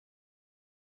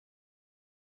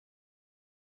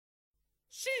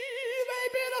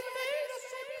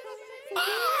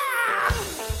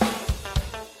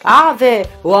Ave,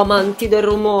 o amanti del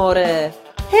rumore!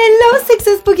 Hello,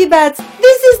 Six Spooky Bats!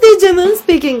 This is DJ Moon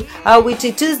speaking. Our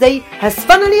Witchy Tuesday has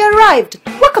finally arrived.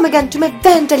 Welcome again to my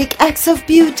Vandalic Acts of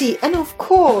Beauty, and of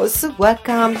course,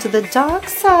 welcome to the dark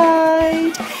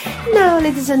side. Now,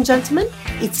 ladies and gentlemen,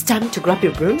 it's time to grab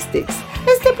your broomsticks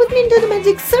and step with me into the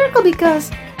magic circle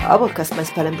because I will cast my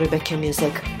spell and bring back your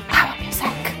music, our music,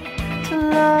 to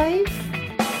life.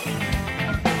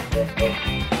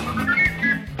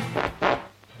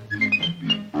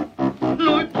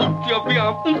 Noi tutti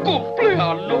abbiamo un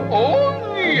compleanno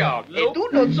ogni anno. E tu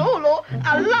non solo,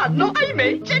 all'anno,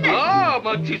 ahimè, ce n'è. Ah,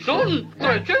 ma ci sono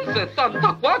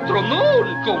 364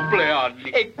 non compleanni.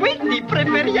 E quindi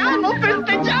preferiamo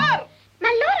festeggiare. Ma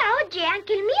allora oggi è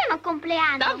anche il mio non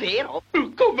compleanno. Davvero?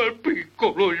 Com'è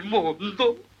piccolo il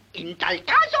mondo. In tal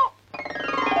caso,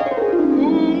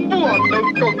 un buon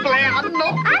non compleanno.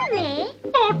 A me?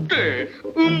 A te,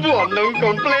 Un buon non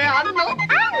compleanno. A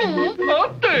me? a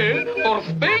te. Or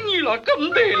spegni la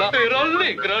candela e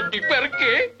rallegrati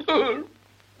perché...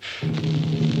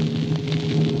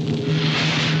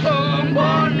 Un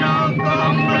buon non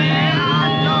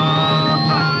compleanno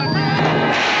a te.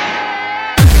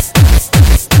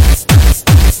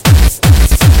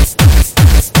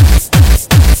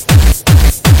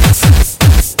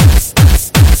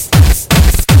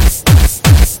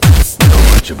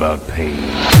 About pain.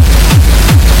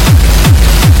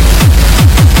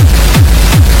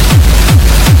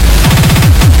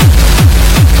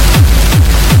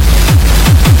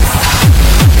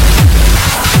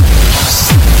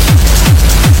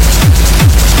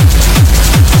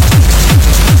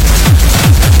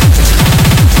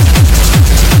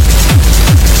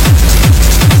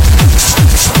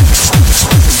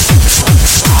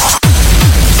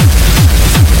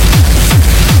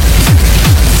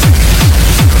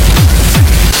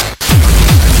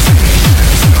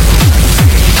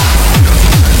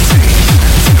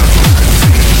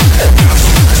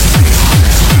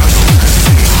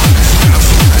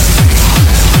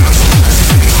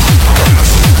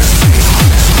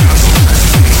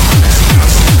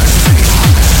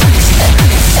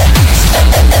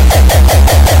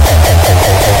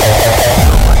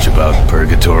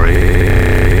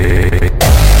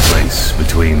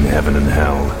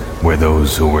 Where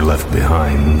those who were left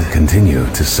behind continue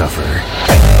to suffer.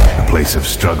 A place of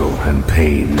struggle and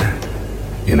pain.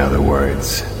 In other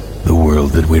words, the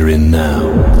world that we're in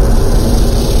now.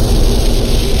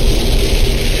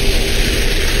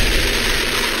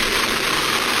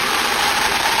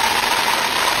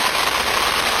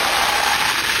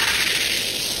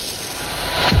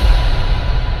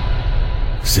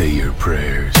 Say your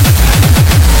prayers.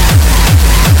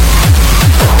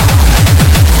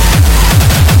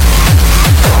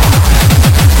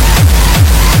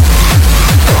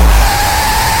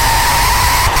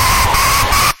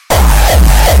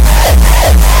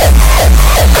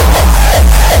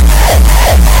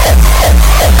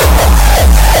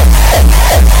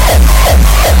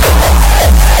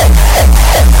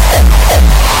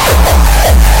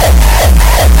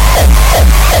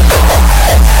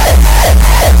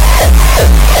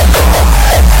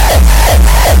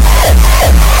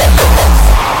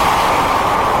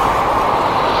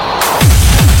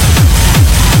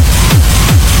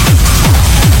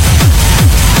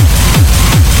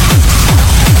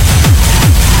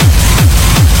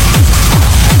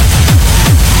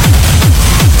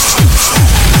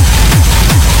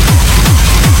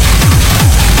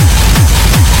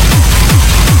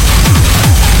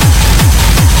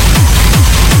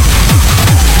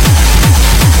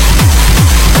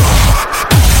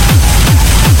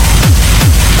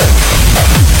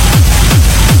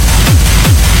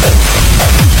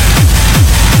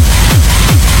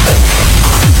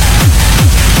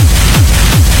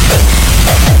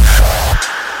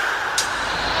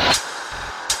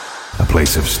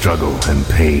 Of struggle and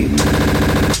pain.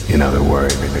 In other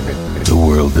words, the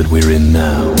world that we're in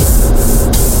now.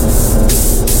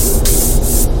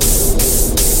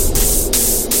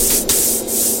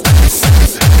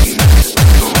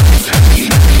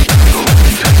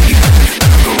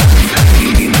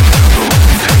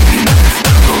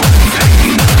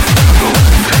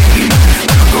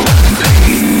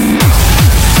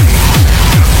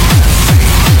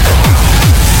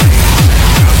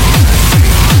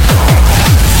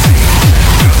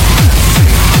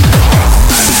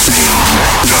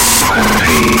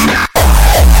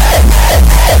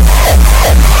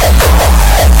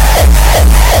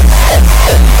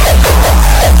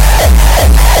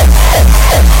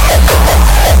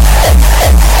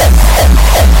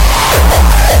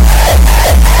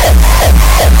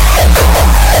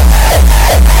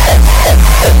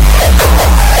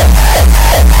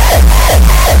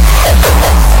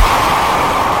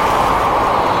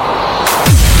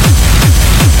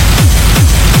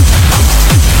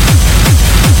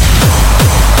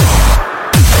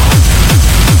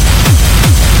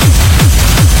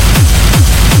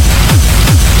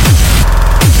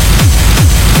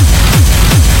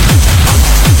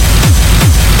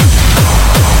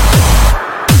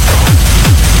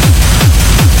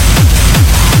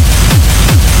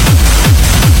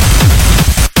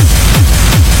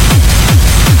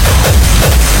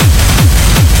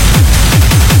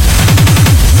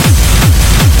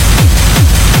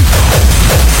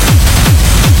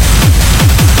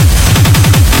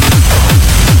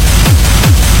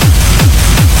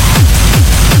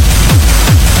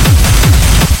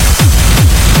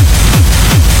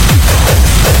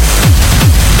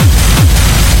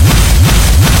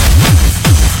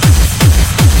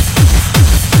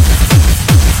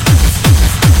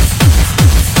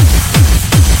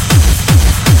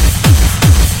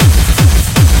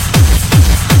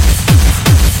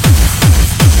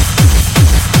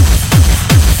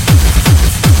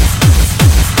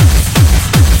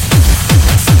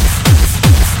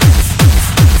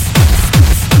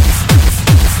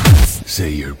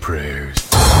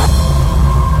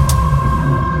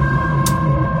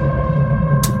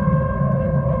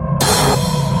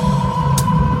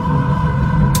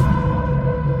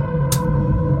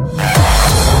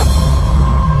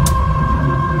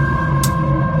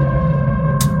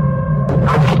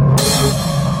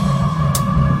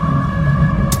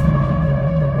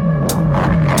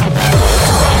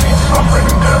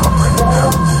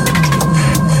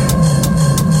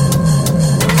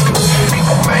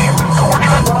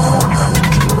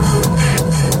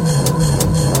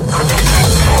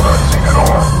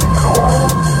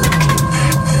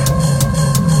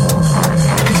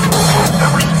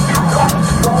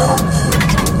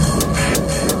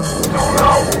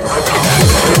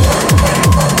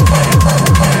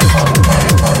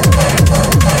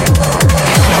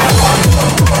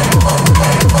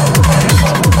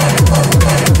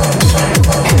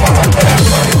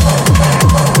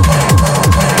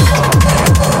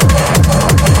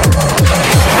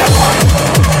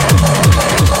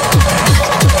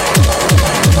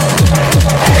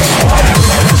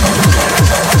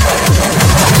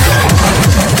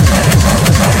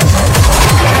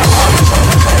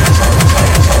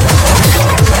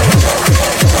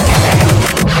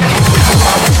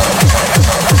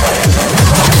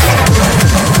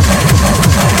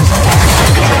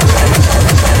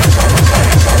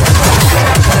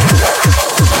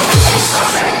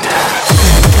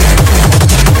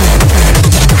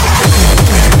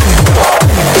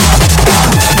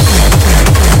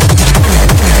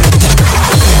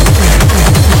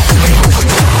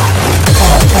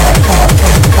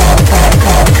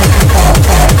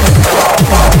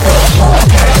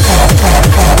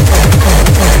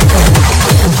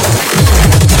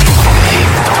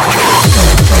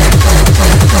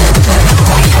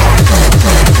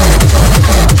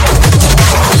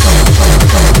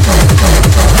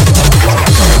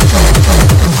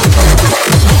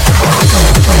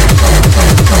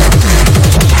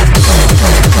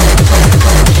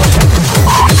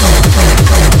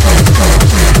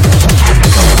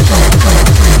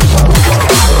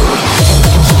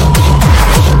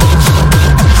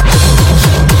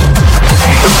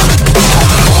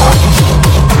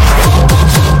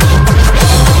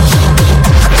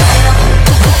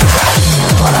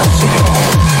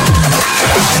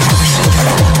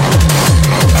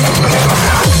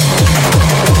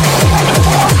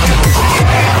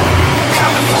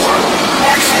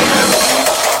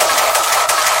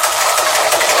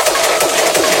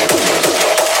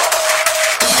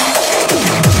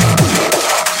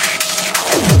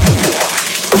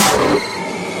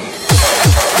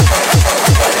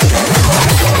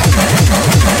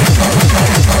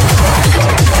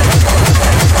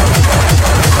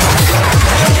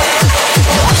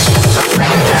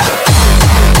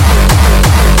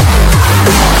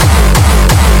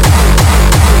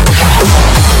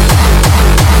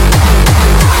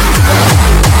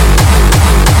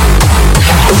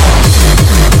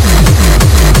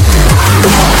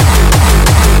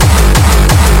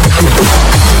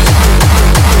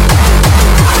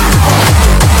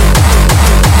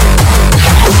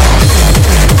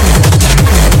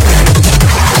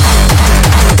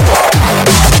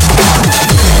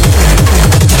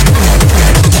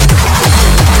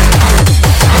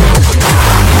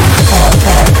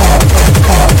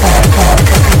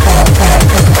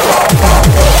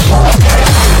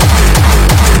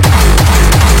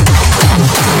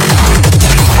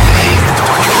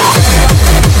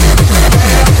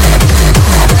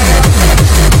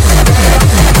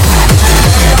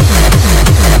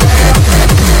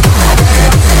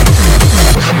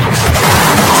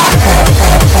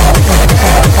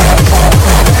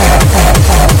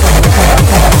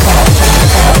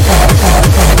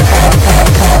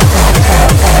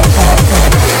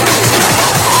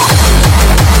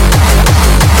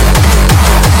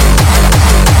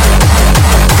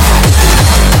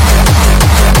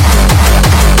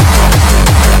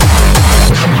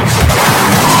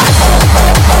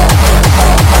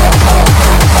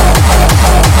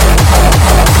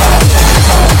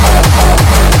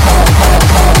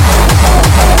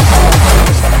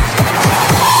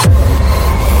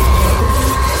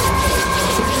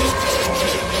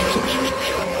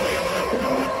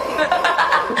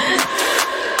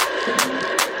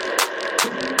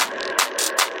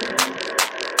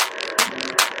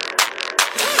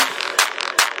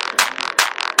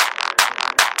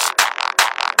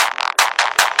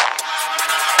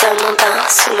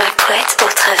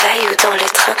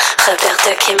 Robert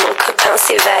Duck et mon copain,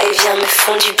 ces va-et-vient me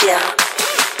font du bien.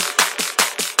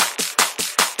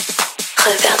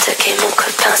 Robert Duck et mon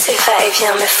copain, ces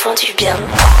va-et-vient me font du bien.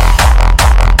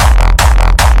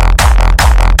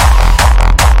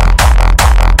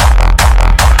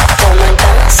 Dans mon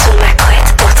bain, sous ma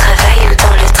couette, au travail ou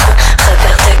dans le train,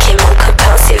 Robert Duck et mon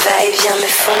copain, ces va-et-vient me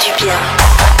font du bien.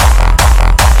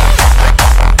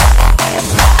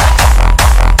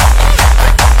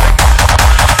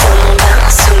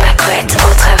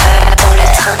 Au travail, dans le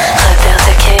train, Robert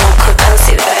Duck et mon copain,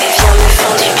 c'est va-et-vient me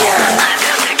font du bien.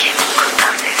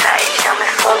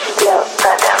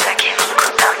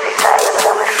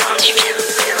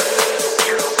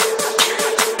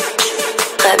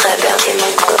 Robert Duck et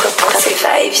mon copain, c'est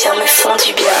va-et-vient me font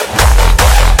du bien.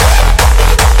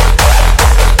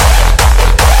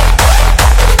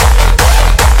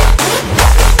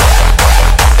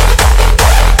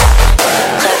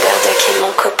 Robert Duck et mon copain, c'est va-et-vient me font du bien. Robert Duck et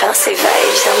mon copain, c'est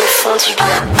va-et-vient me font du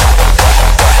bien.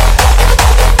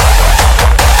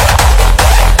 Ces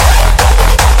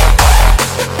va-et-vient me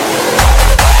font du bien.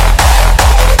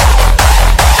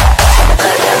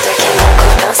 Robert Duck et mon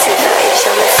copain, ces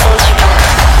va-et-vient me font du bien.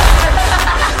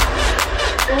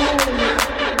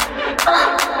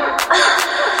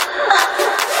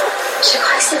 Je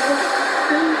crois que c'est bon.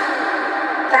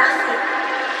 Parfait.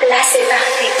 Là, c'est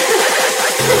parfait.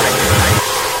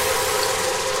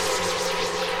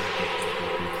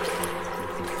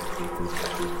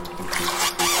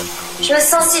 Je me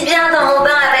sens si bien dans mon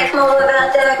bain avec mon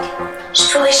Robert Duck. Je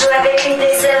pourrais jouer avec lui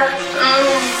des heures.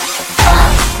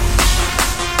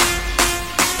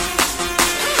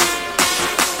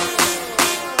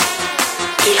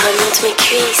 Il remonte mes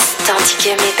cuisses, tandis que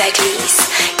mes bas glissent.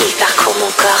 Il parcourt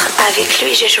mon corps, avec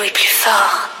lui je jouais plus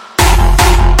fort.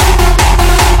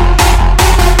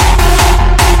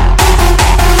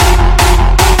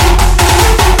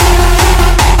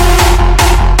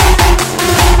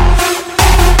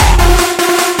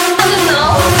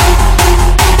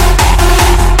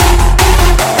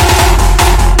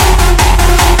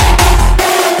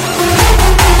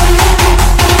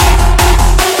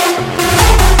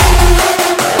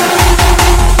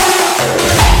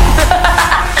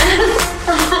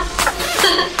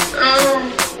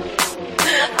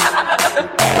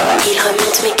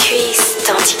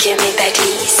 Que mes bas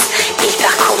glissent, il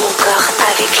parcourt mon corps,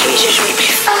 avec lui je jouais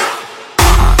plus fort.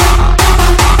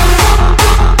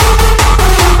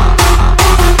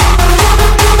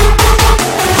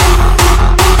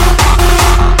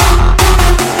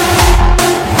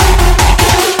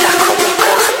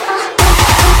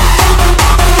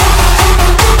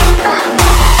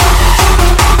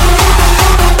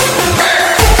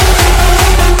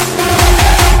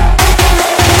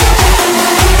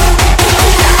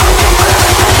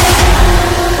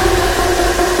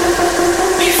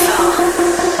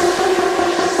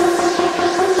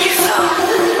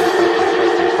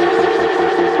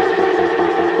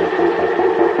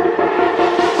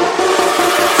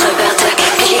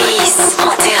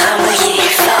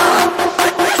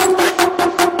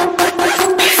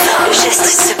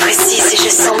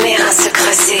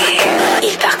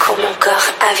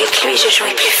 Avec lui, je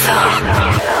jouais plus fort.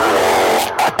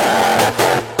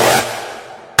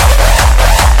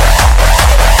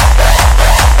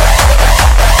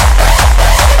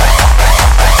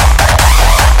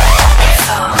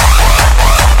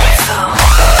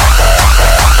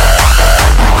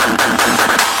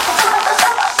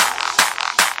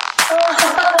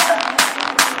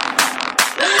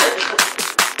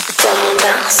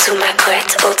 Sous ma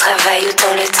couette, au travail ou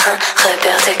dans le train,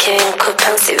 Robert Duck et mon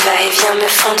copain, ces va-et-vient me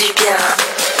font du bien.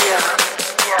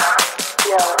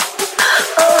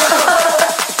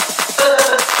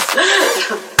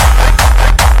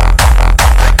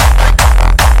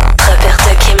 Robert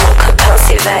Duck et mon copain,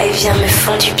 ces va-et-vient me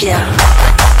font du bien.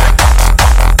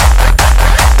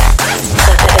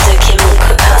 Robert Duck et mon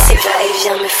copain, ces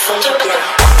va-et-vient me font du bien.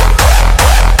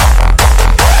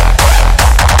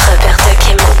 Robert Duck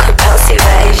et mon copain, ces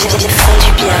va-et-vient me font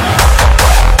du bien.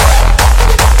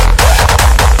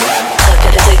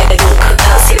 Robert Duck et mon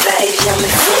copain, ces va-et-vient me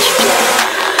font du bien.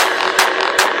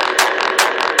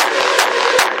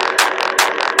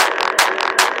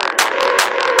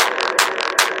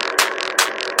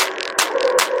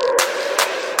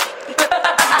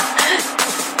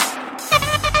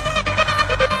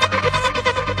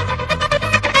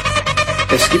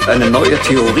 Es gibt eine neue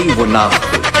Theorie, wonach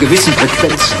gewisse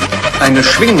Frequenzen eine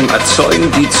Schwingung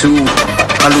erzeugen, die zu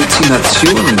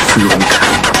Halluzinationen führen kann.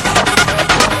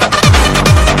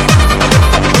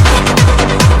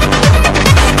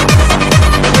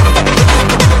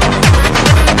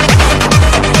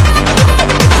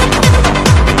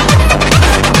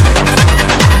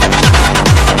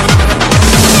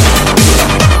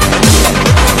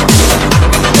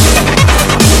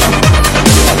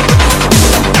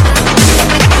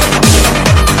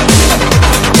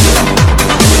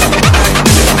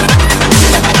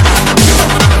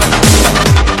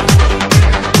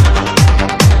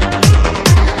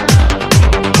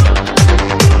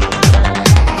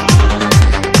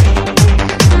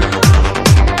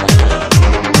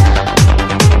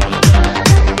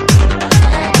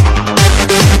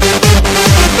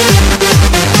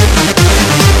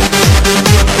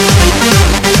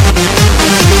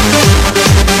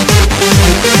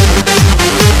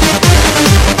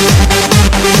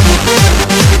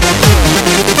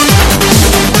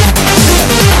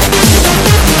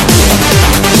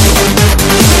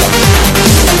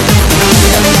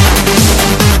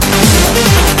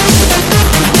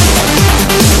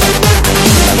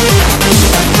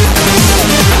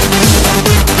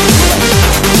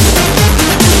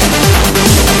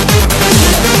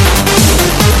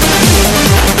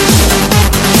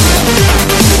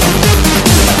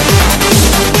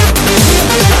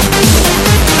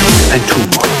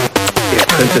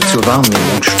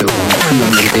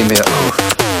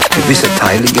 gewisse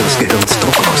Teile ihres Gehirns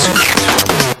Druck ausübt.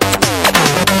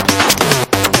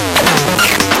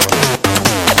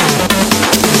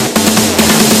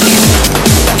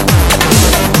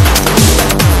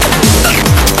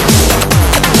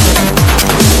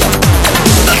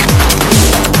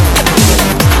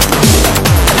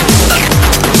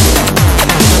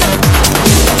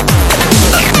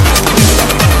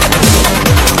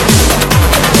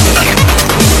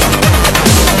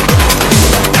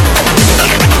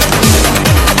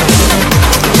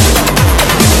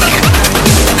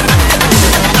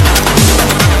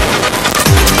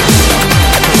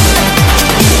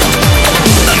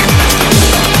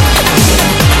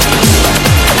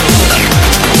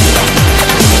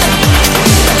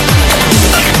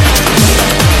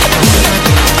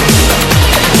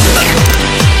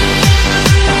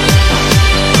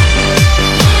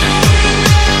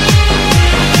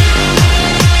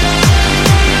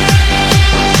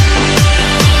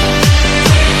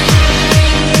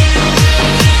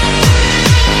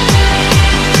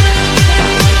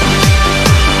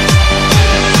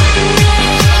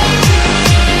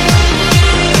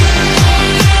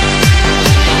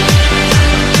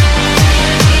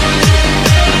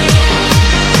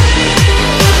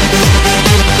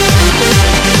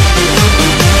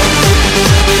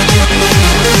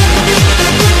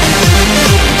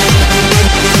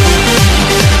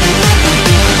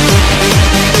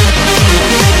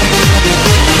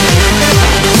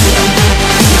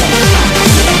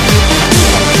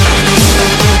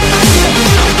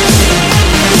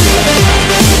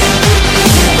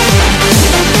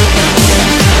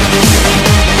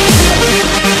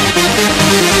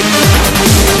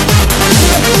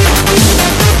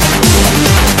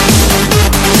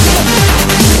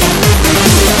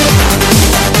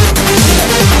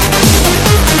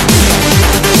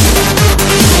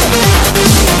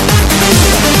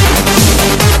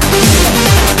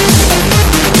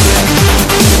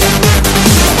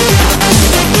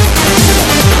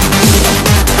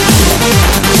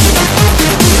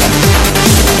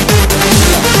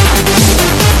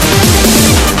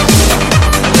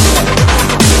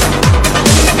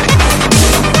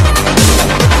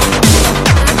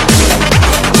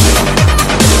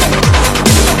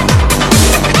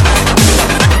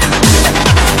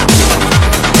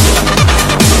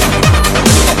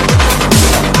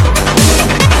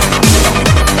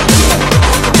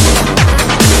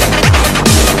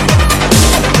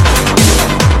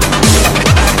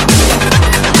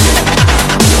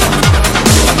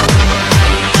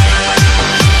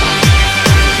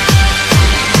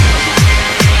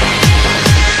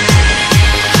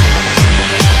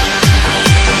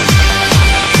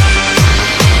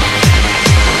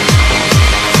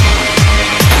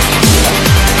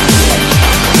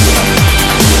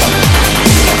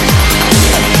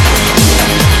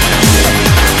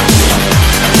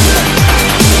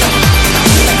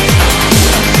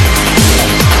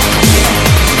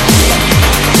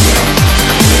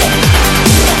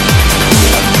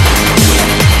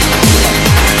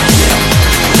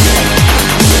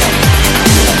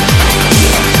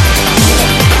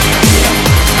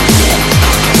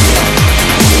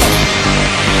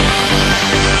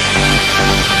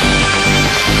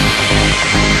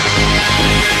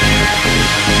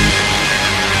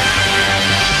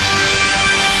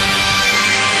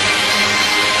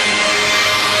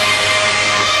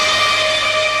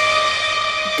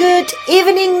 Good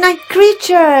evening, night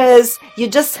creatures! You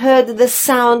just heard the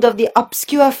sound of the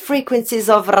obscure frequencies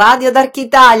of Radio Dark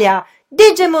Italia.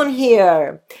 Digimon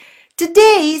here!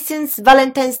 Today, since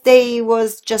Valentine's Day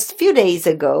was just a few days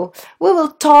ago, we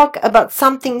will talk about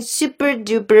something super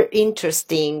duper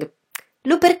interesting.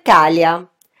 Lupercalia.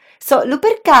 So,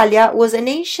 Lupercalia was an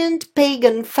ancient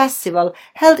pagan festival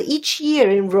held each year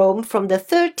in Rome from the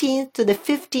 13th to the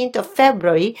 15th of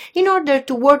February in order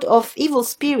to ward off evil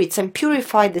spirits and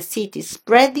purify the city,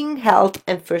 spreading health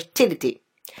and fertility.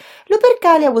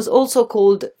 Lupercalia was also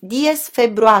called Dies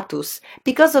Februatus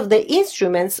because of the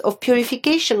instruments of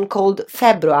purification called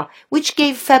februa, which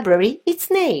gave February its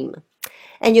name.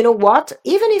 And you know what?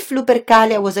 Even if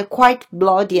Lupercalia was a quite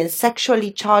bloody and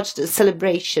sexually charged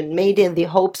celebration made in the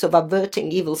hopes of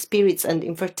averting evil spirits and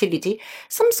infertility,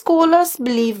 some scholars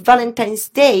believe Valentine's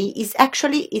Day is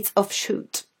actually its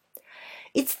offshoot.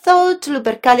 It's thought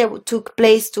Lupercalia took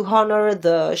place to honor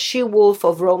the she-wolf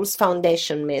of Rome's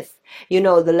foundation myth. You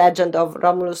know, the legend of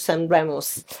Romulus and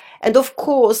Remus. And of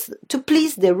course, to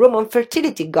please the Roman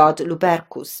fertility god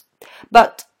Lupercus.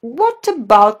 But what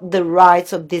about the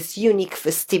rites of this unique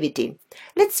festivity?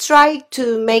 Let's try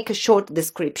to make a short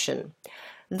description.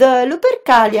 The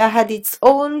Lupercalia had its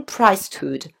own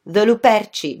priesthood, the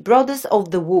Luperci, brothers of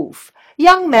the wolf.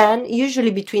 young men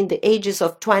usually between the ages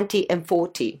of 20 and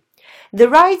 40. The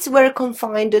rites were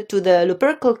confined to the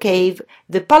Lupercal Cave,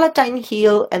 the Palatine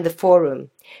Hill, and the Forum.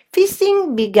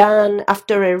 Feasting began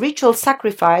after a ritual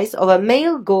sacrifice of a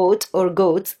male goat or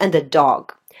goats and a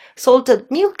dog. Salted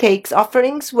meal cakes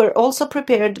offerings were also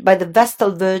prepared by the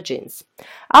Vestal virgins.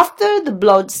 After the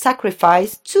blood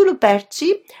sacrifice, two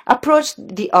Luperci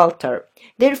approached the altar.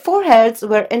 Their foreheads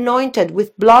were anointed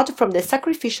with blood from the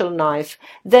sacrificial knife,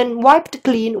 then wiped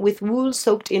clean with wool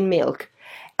soaked in milk.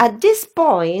 At this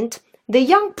point, the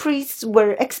young priests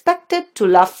were expected to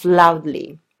laugh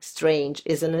loudly. Strange,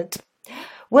 isn't it?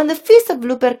 When the feast of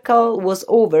Lupercal was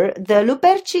over, the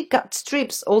Luperci cut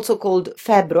strips, also called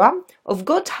februa, of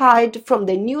goat hide from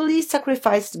the newly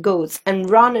sacrificed goats and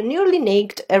ran nearly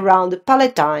naked around the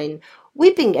Palatine,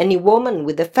 whipping any woman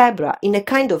with the februa in a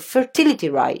kind of fertility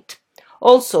rite.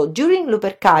 Also, during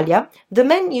Lupercalia, the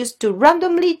men used to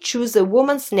randomly choose a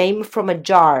woman's name from a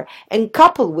jar and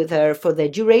couple with her for the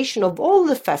duration of all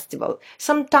the festival.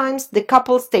 Sometimes the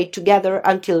couple stayed together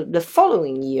until the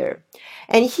following year.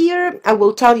 And here I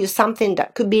will tell you something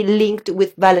that could be linked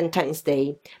with Valentine's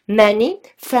Day. Many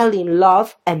fell in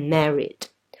love and married.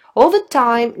 Over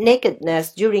time,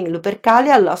 nakedness during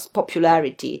Lupercalia lost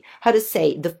popularity. How to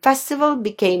say, the festival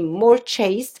became more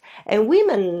chaste, and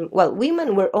women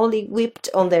were only whipped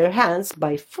on their hands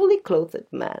by fully clothed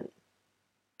men.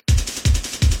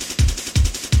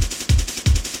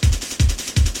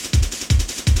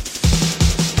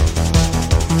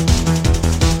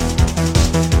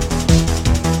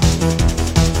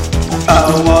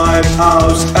 Our white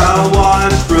house, our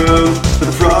white room,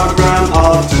 the program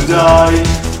of today.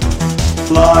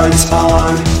 Lights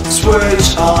on,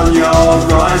 switch on, your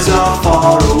eyes are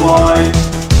far away.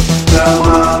 The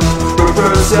map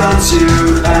represents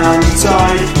you and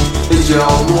type is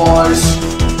your voice.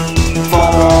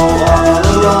 Follow all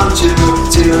around you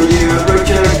till you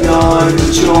recognize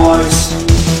the choice.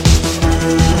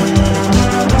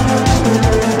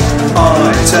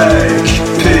 I take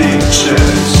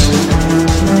pictures,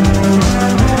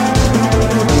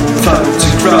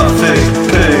 photographic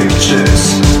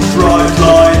pictures. Bright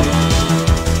light,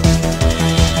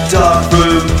 dark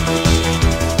room.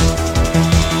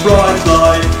 Bright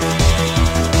light,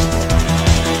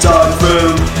 dark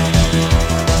room.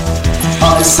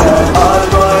 I said I'd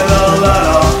write a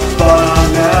letter, but I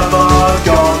never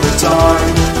got the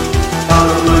time.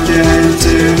 I'm looking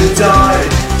into the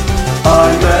tide, I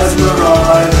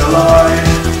mesmerise the light.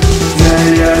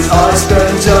 10 years I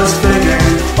spent just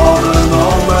thinking of the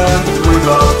moment we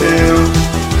both knew.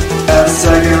 A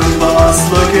second thoughts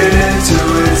looking into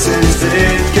it since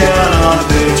it cannot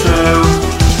be true.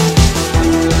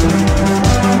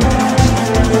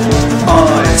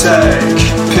 I take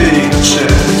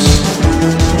pictures,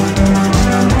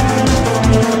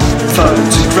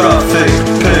 photographic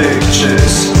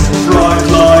pictures. Bright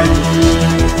light,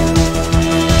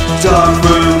 dark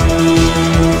room.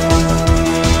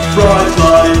 Bright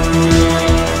light,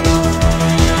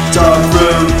 dark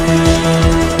room.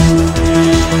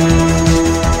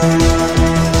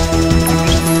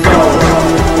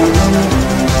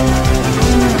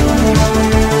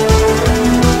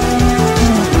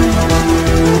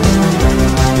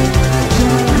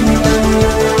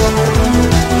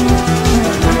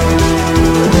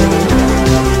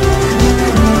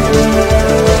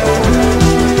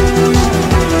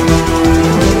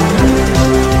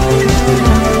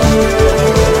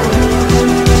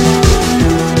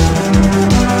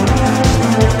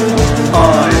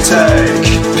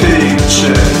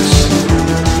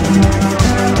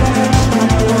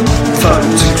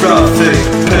 Photographic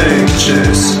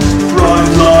pictures.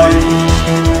 Bright light,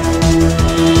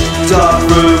 dark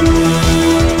room.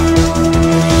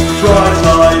 Bright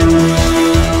light,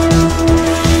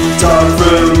 dark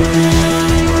room.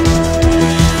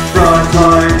 Bright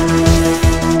light,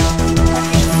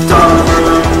 dark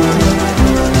room.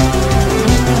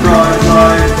 Bright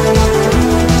light,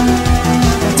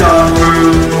 dark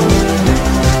room.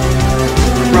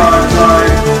 Bright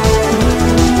light,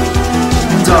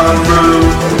 dark room.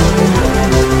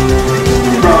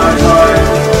 Bright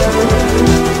light.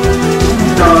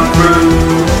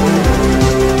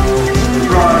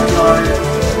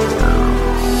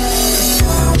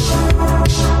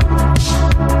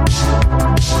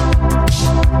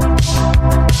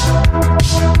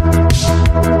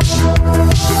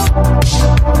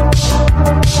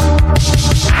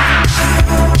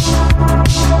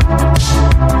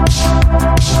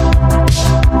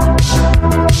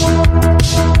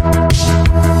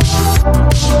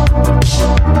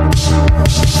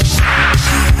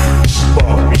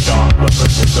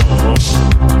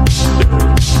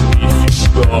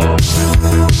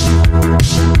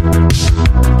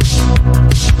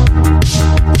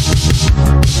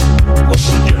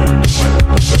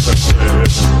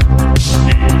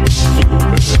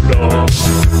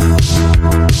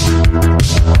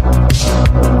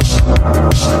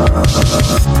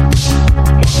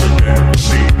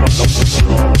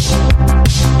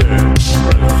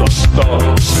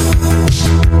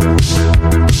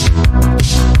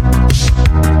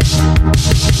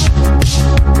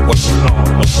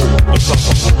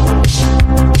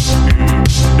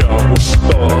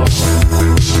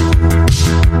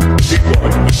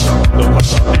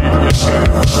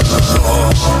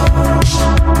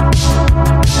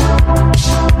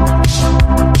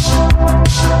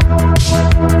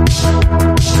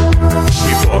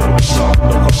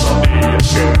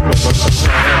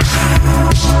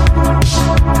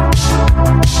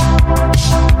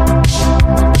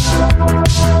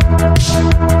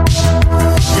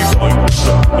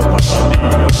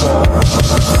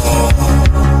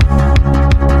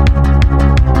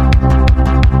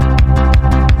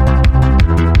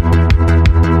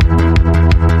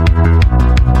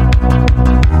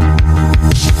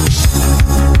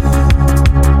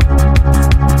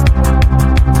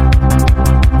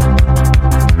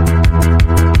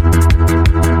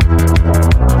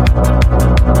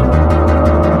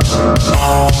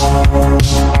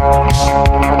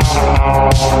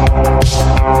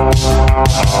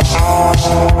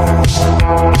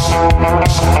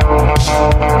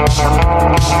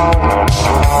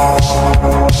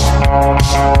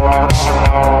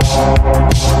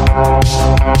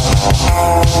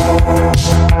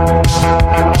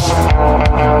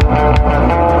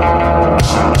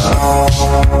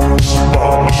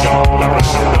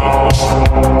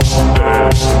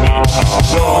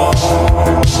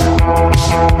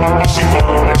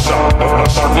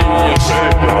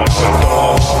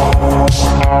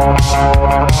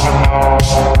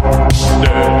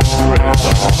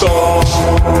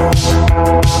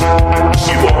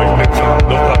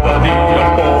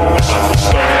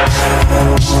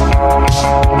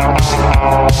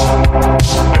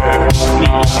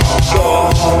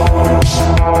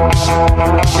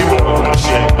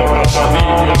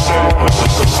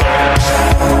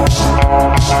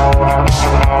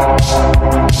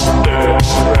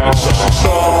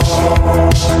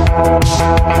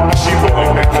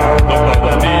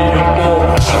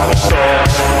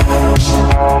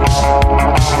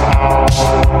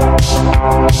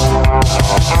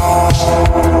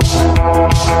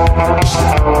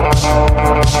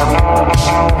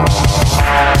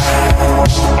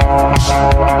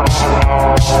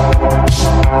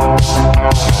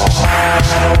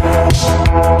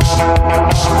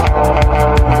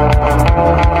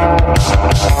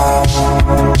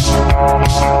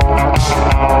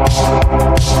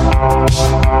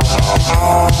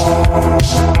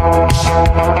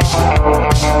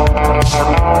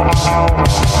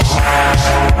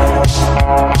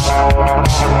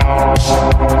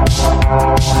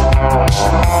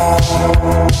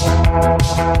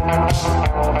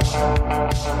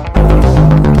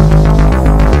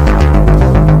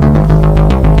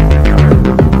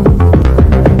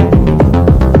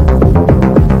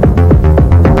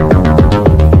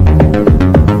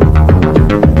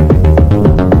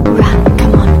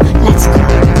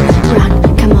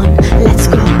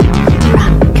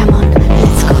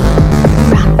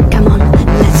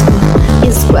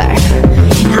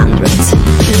 In hundreds,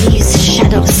 leaves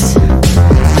shadows on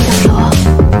the floor.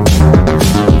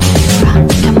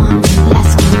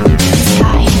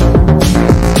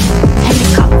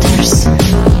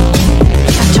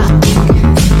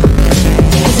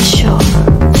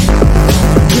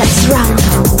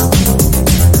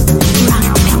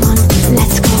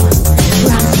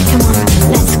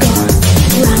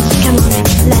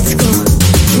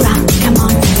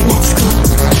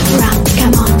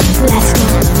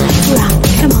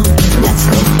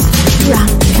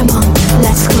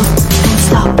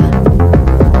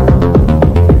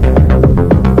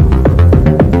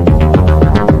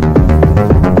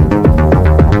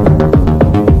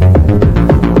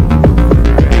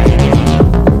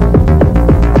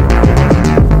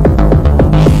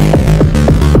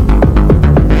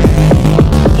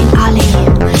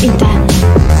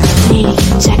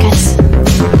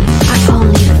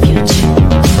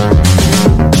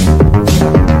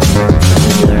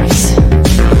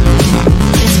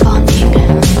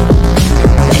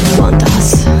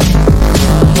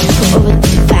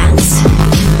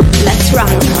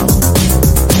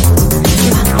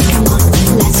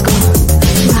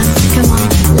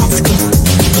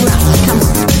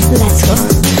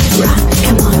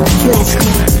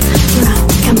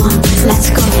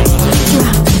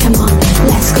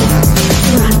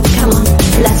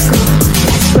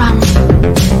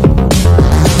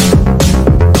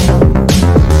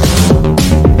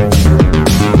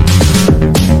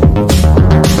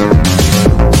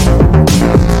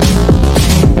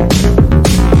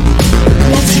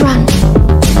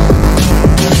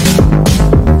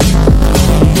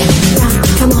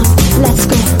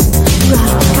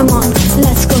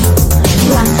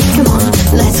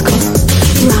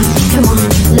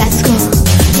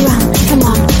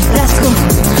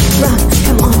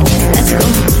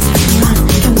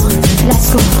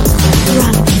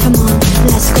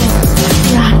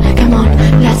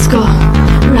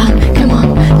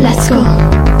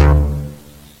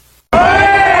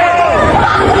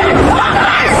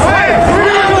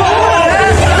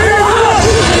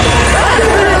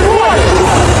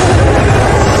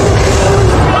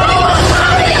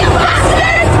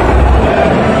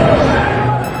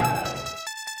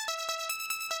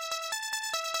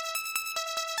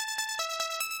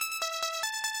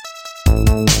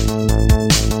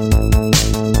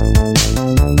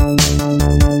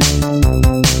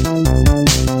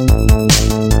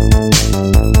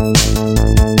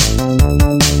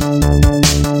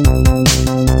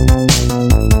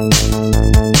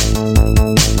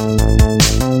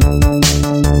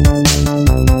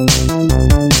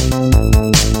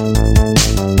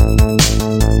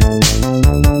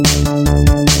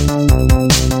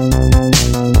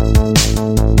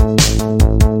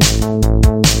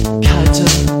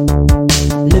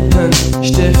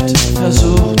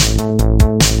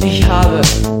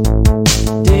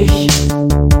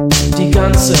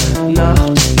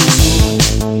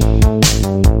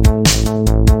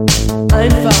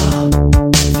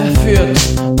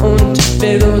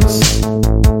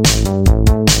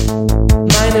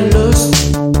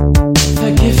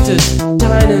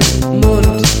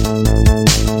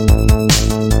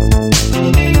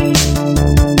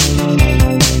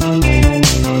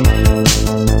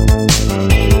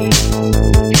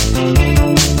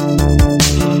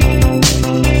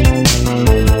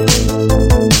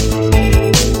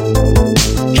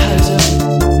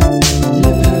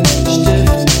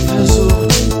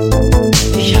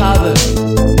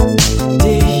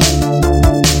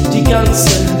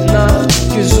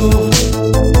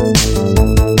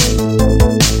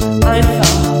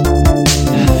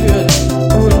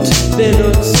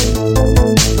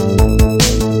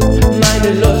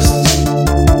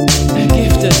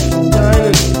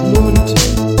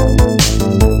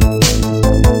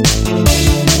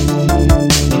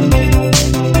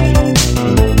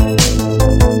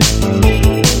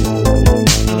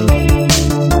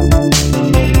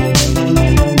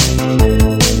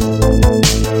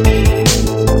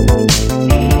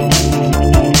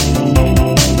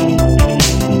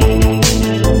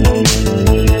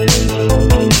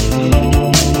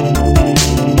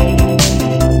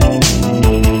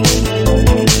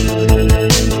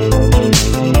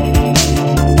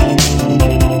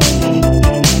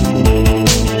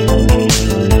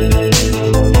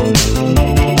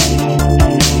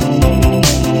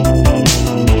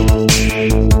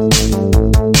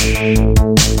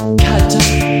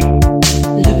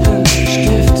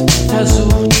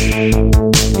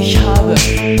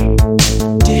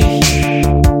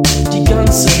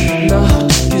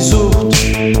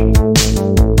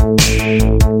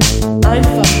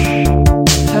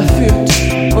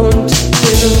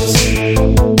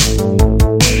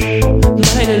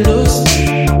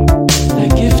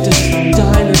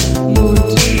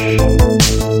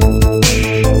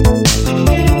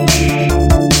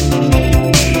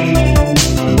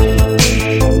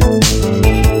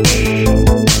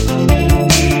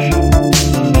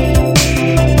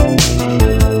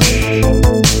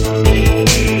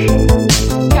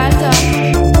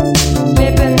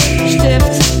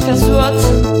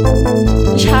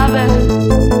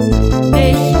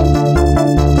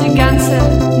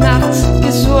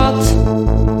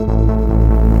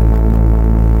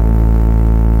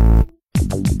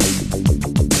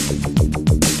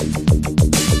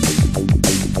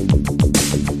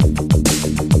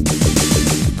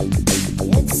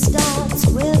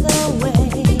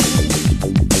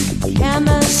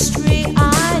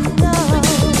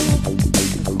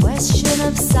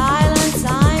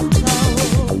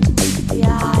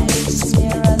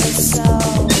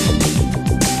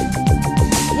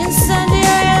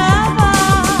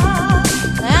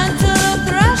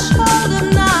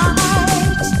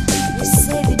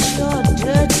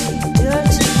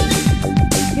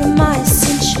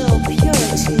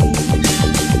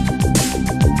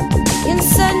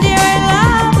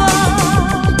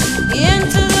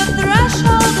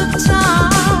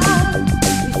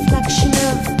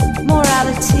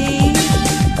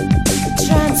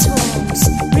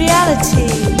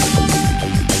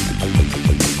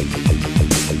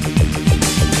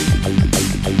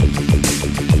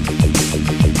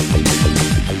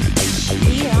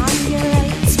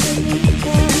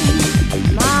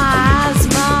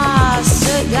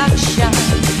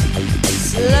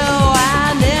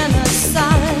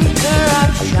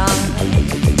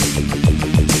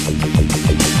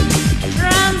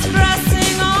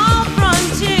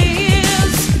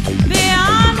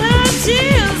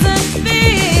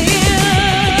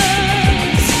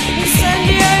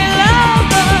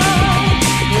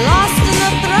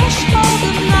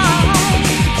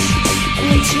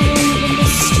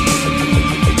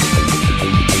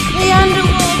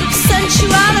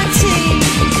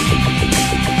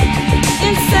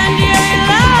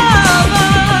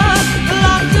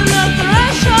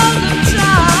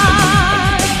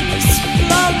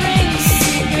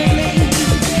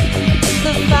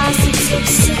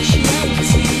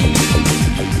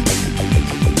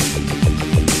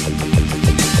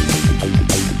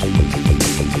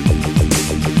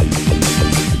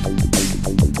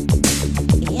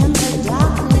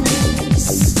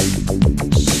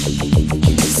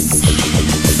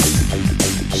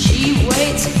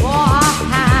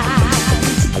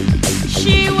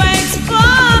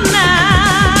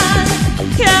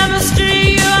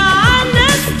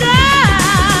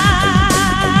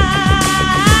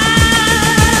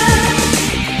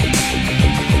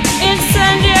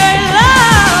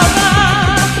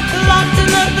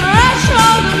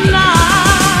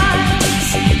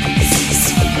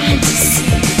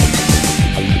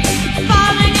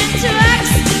 falling into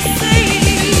ecstasy.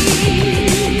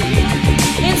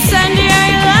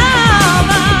 Incendiary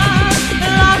lover,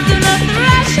 locked in the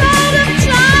threshold of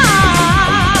time.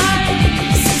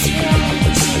 This is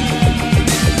reality.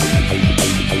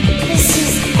 This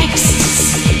is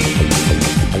ecstasy.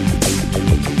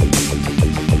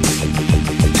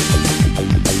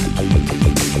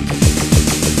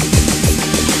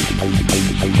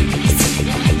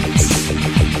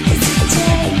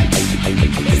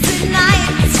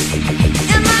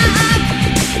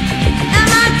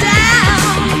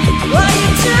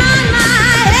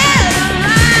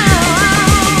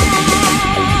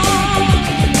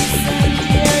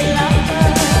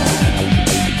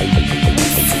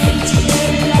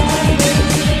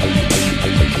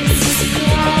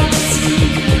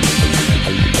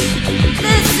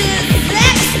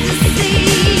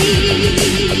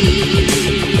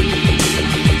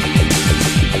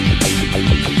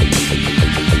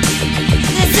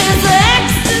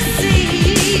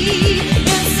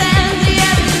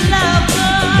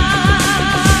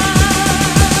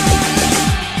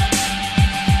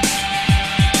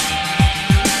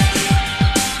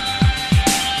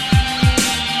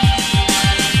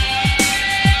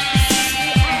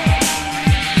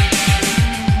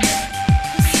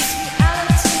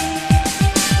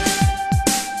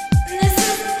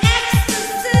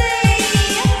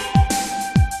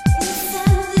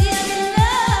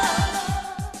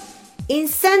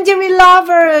 Incendiary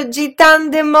Lover, Gitan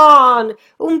Demon,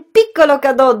 un piccolo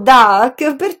cadeau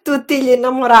Duck per tutti gli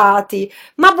innamorati.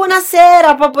 Ma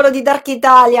buonasera popolo di Dark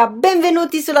Italia,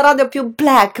 benvenuti sulla radio più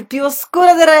black, più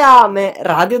oscura del reame,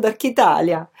 Radio Dark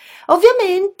Italia.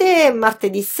 Ovviamente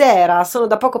martedì sera, sono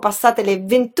da poco passate le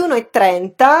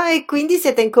 21:30 e quindi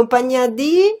siete in compagnia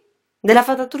della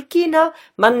fata turchina?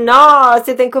 Ma no,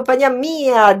 siete in compagnia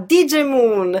mia, DJ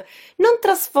Moon. Non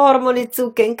trasformo le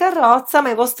zucche in carrozza, ma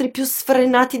i vostri più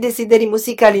sfrenati desideri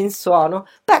musicali in suono.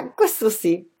 Beh, questo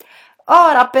sì.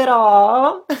 Ora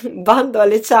però, bando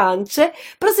alle ciance,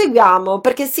 proseguiamo,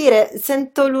 perché Sire,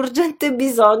 sento l'urgente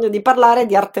bisogno di parlare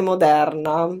di arte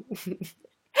moderna.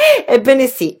 Ebbene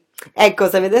sì. Ecco,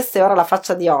 se vedesse ora la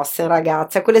faccia di Ossen,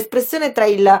 ragazzi, quell'espressione tra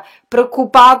il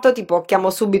preoccupato, tipo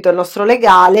chiamo subito il nostro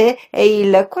legale, e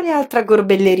il quale altra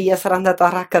gorbelleria sarà andata a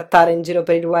raccattare in giro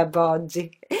per il web oggi.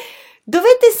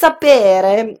 Dovete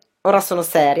sapere, ora sono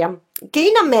seria, che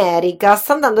in America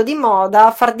sta andando di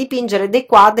moda far dipingere dei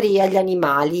quadri agli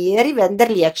animali e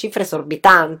rivenderli a cifre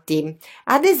esorbitanti.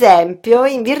 Ad esempio,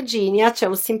 in Virginia c'è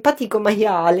un simpatico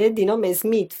maiale di nome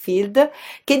Smithfield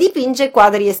che dipinge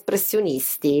quadri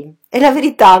espressionisti. E la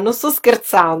verità, non sto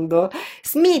scherzando,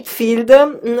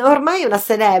 Smithfield ormai è una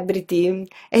celebrity.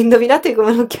 E indovinate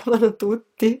come lo chiamano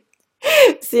tutti?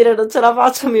 Sì, non ce la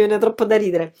faccio, mi viene troppo da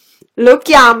ridere. Lo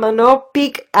chiamano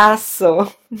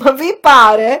Picasso. Ma vi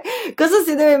pare? Cosa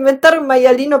si deve inventare un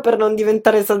maialino per non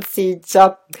diventare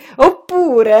salsiccia?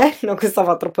 Oppure, no, questa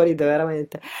fa troppo ridere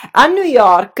veramente. A New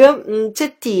York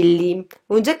c'è Tilly,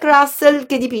 un Jack Russell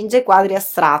che dipinge quadri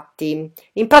astratti.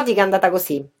 In pratica è andata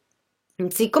così.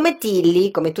 Siccome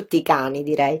Tilly, come tutti i cani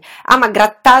direi, ama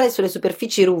grattare sulle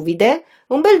superfici ruvide,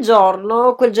 un bel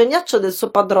giorno quel geniaccio del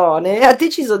suo padrone ha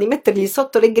deciso di mettergli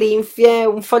sotto le grinfie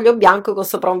un foglio bianco con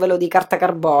sopra un velo di carta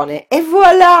carbone. E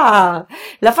voilà!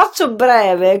 La faccio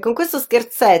breve, con questo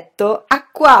scherzetto, a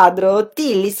quadro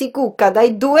Tilly si cucca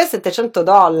dai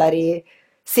 $200-700.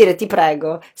 Sire, ti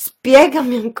prego,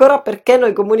 spiegami ancora perché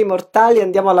noi comuni mortali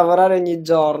andiamo a lavorare ogni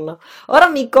giorno. Ora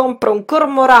mi compro un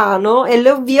cormorano e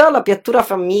le ovvio la piattura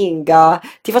famminga.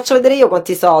 Ti faccio vedere io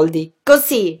quanti soldi.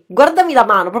 Così, guardami la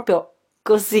mano, proprio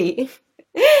così.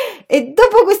 E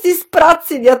dopo questi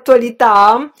sprazzi di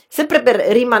attualità, sempre per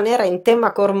rimanere in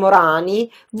tema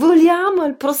cormorani, voliamo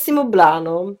al prossimo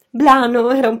brano. Brano,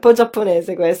 era un po'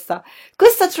 giapponese questa.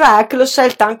 Questa track l'ho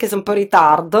scelta anche se un po' in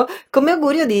ritardo, come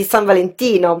augurio di San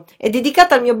Valentino. È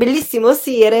dedicata al mio bellissimo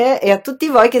Sire e a tutti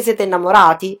voi che siete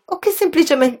innamorati o che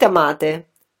semplicemente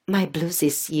amate. My blues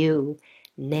is you,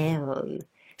 Neon.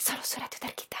 Solo su Radio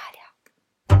Dark Italia.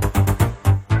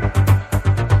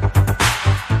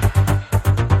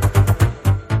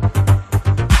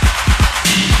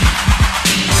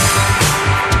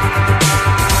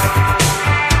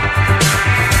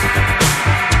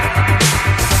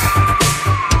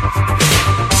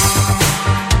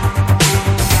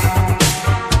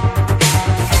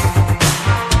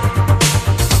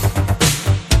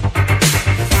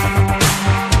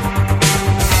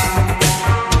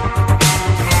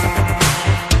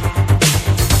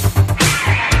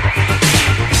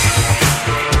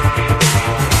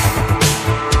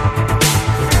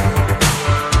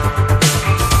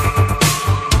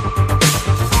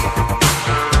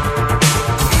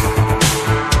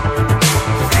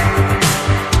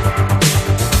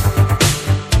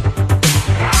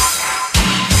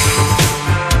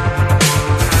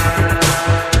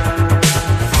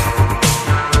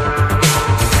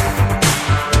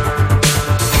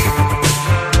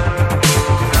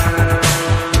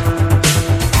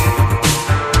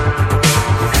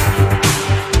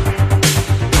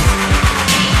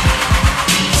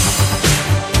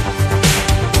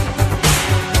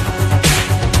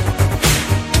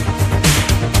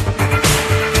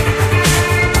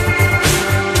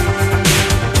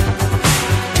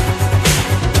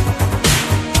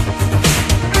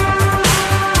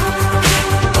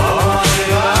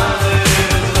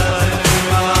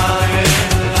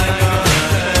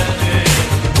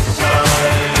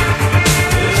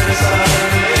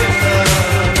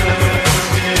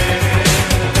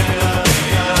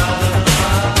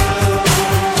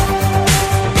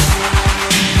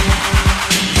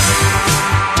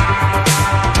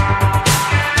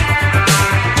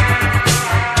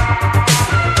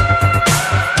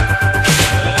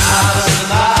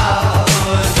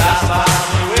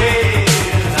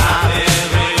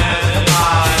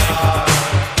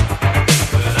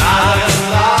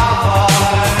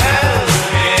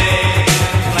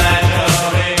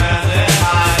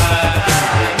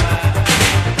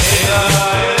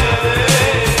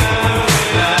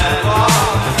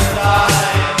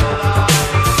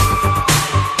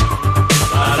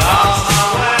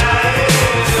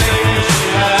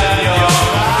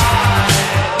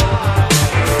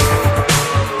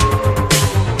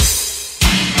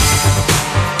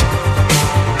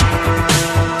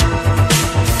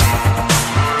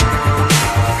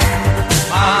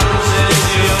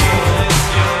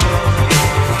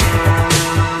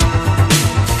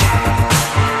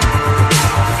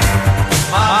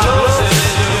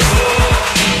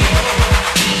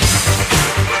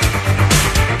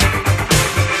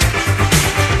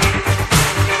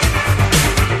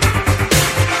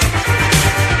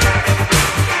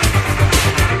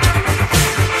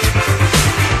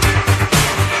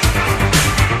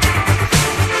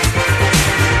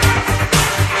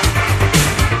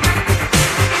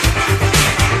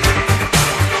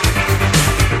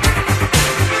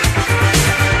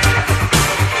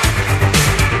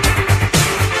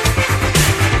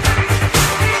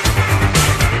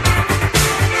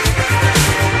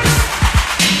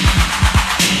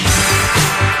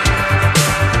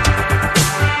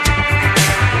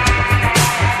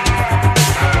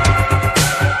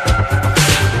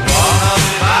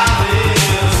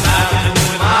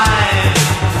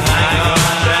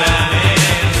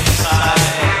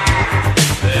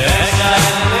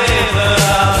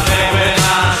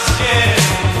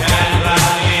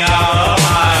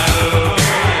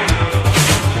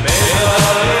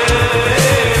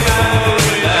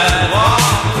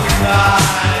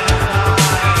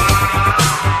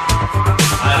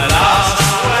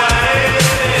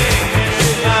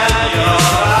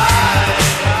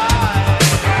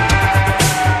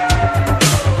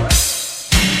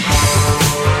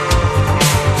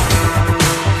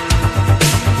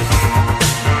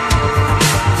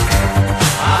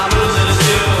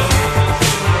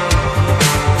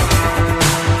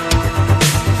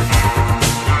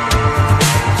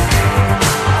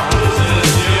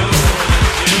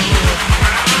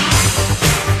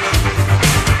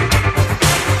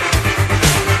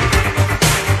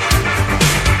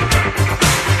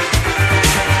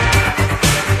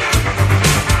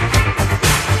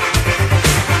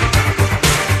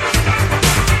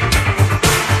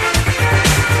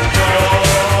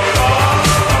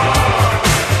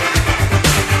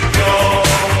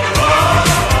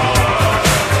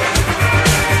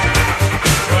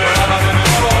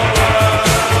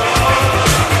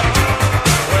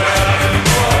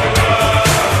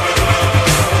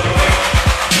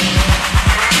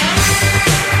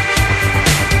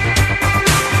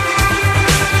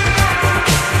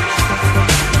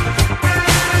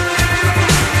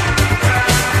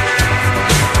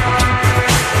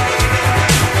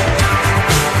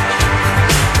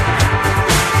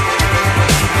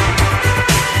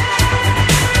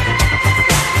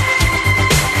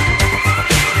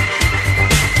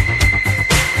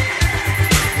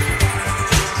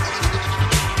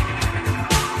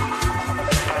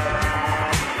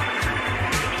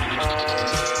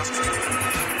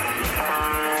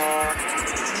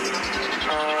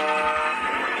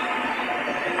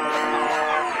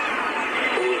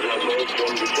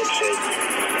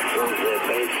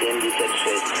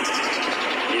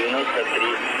 882 именно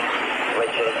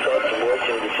 74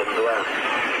 14 35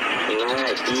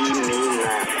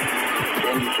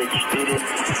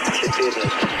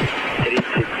 74.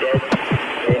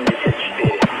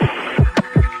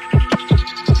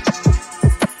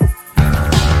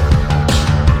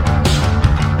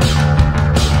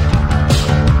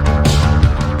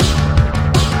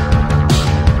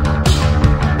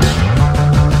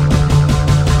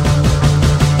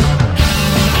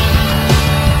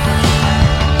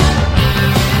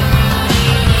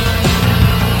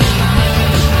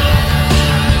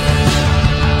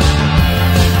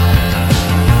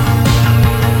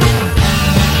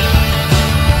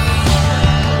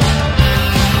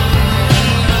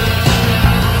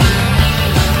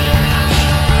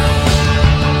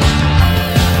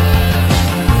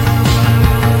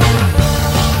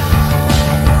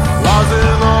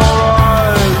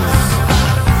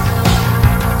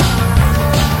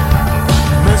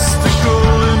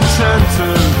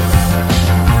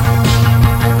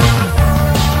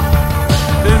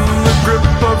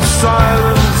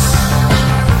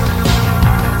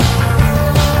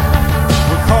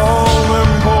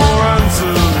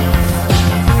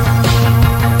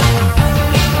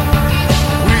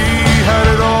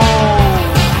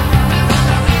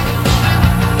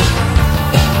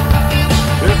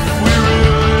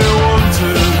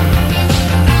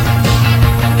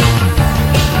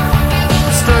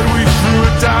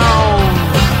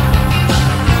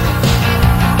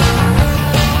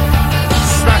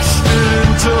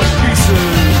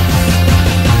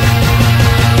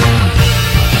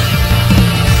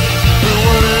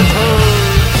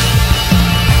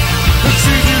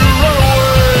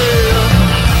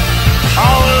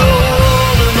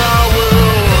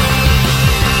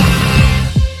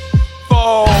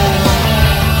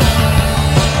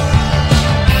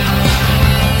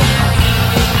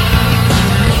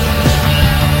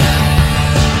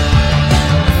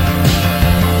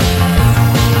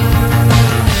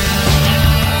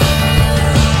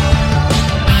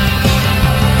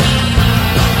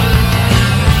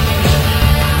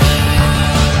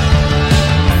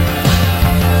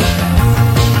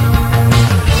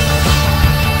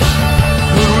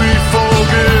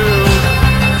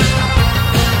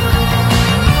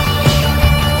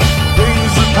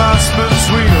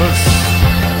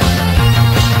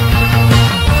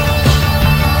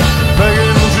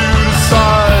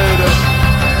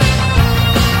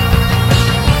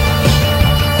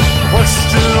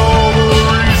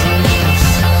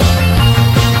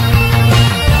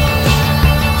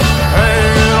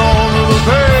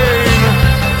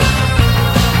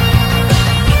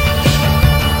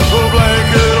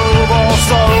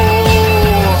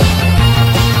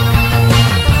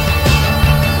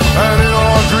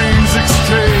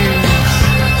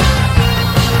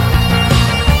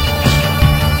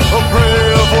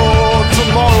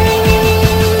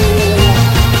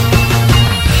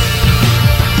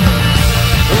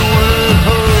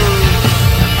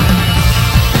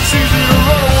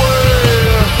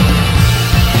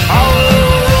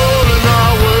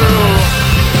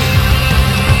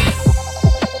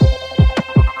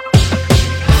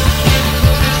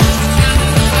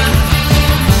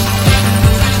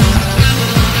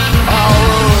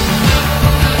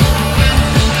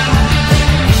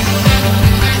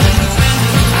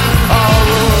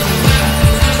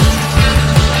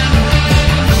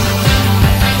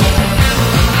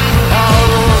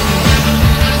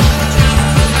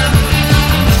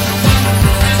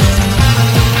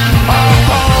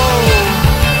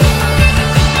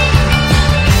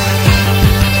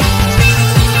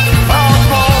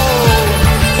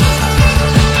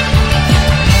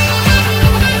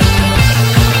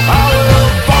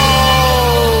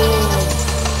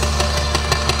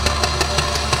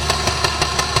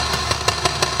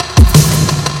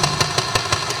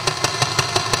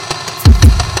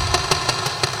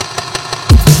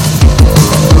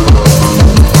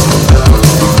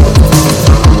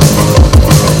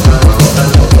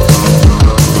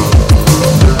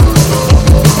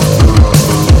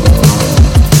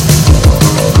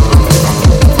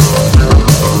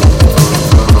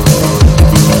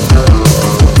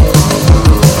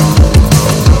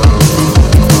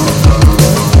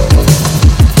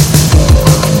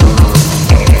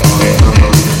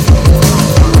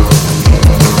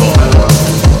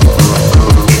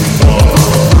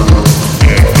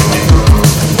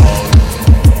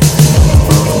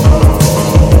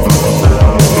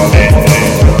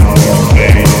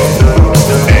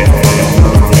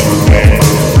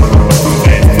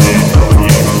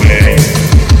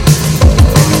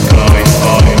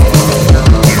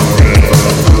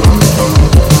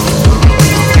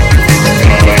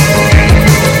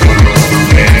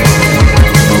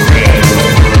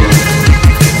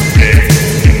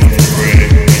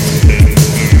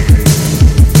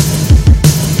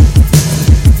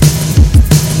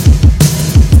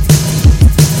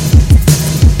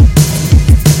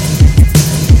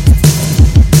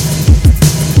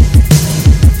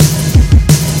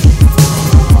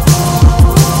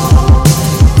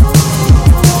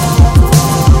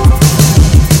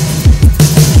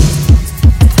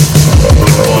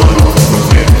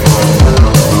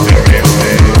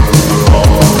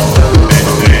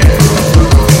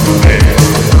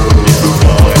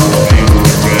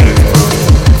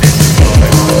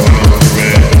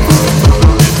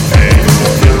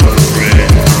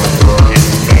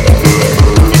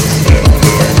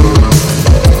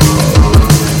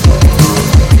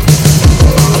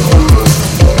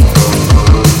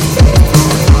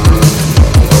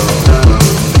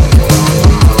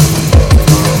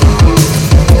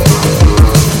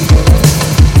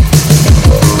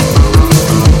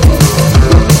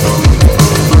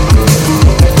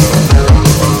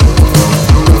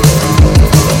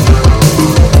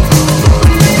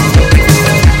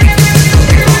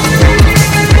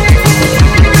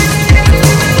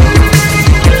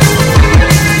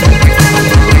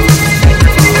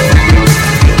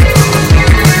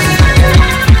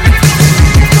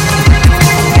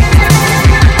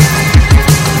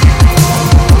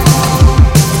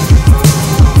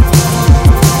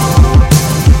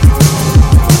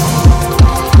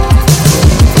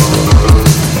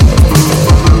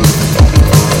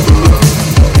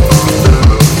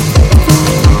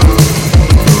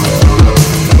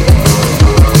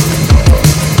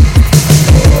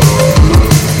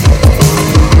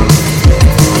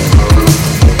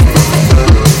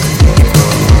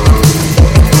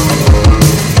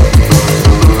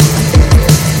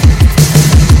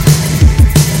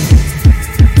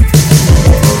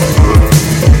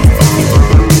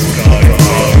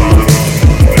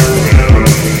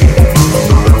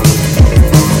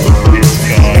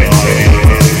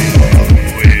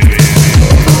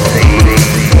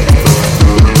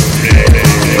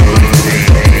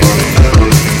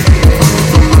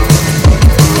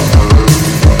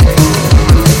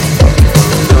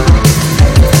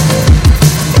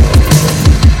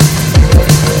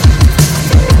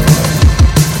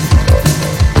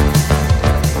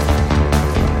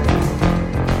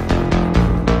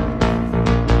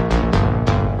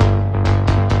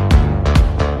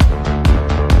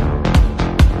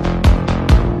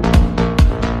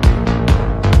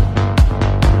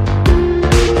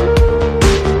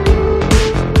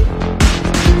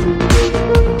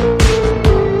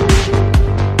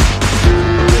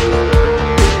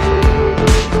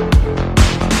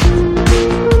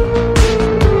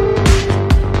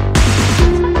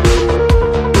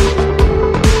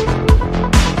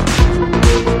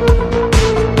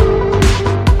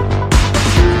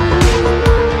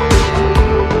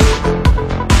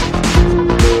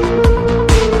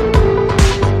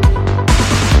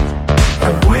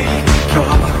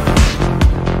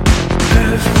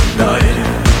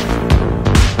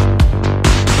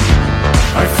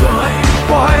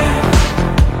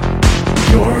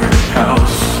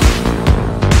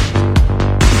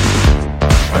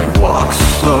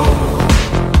 slow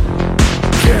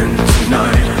again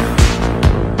tonight.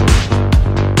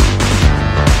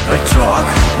 I talk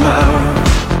loud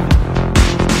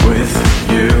with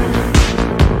you.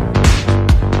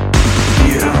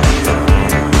 You die together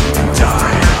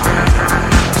inside.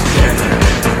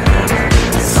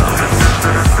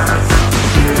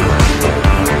 You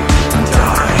die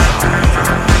intertwined.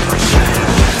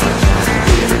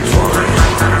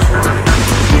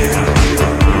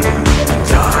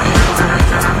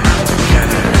 You die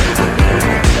together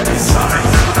inside.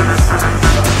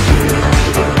 You die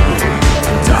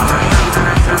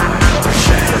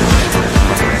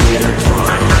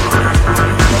intertwined.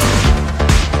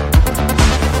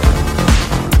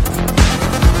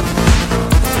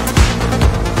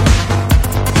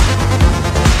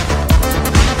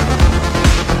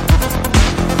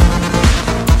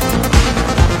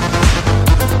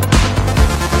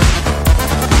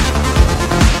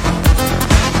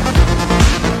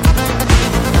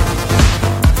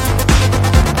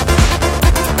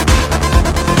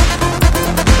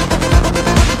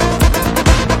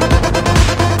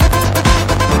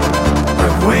 I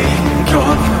wake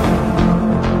up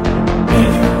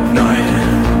midnight.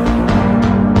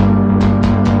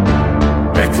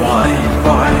 I glide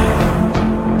by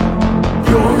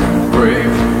your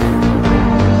grave.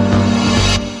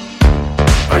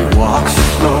 I walk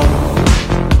slow,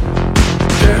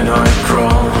 then I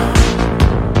crawl.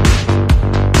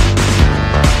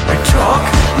 I talk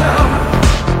loud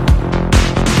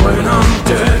when I'm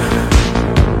dead.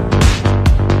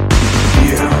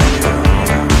 You die together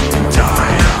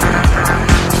inside. You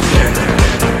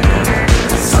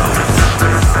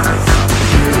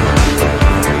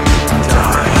die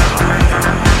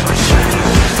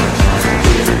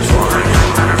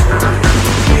intertwined.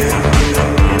 You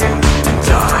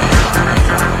die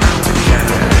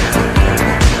together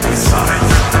inside.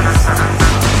 You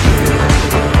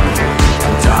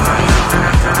die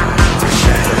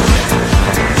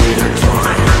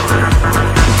intertwined.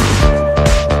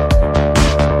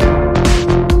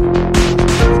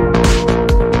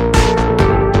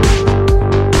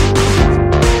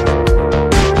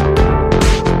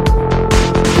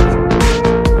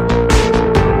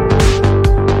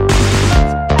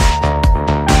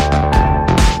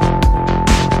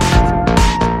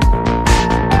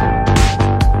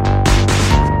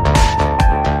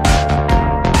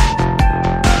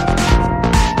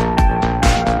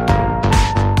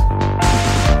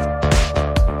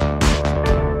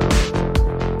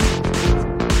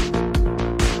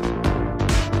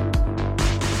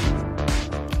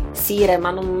 Sire, ma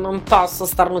non posso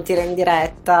starnutire in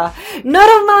diretta.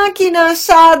 Noro Macchina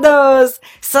Shadows!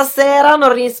 Stasera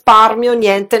non risparmio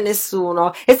niente e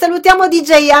nessuno. E salutiamo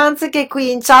DJ Hans che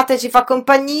qui in chat ci fa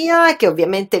compagnia e che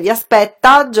ovviamente vi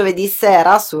aspetta giovedì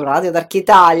sera su Radio Dark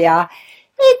Italia.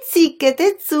 E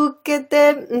zicchete,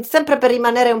 zucchete, sempre per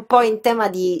rimanere un po' in tema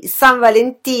di San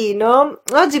Valentino,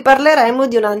 oggi parleremo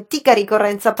di un'antica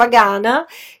ricorrenza pagana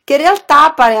che in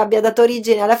realtà pare abbia dato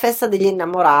origine alla festa degli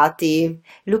innamorati,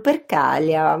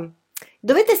 Lupercalia.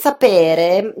 Dovete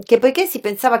sapere che poiché si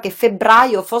pensava che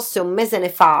febbraio fosse un mese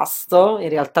nefasto, in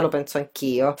realtà lo penso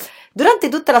anch'io, durante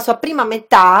tutta la sua prima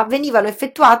metà venivano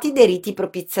effettuati dei riti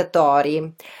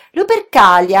propiziatori.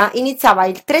 Lupercalia iniziava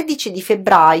il 13 di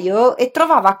febbraio e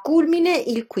trovava culmine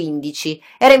il 15.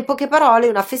 Era in poche parole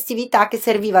una festività che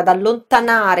serviva ad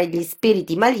allontanare gli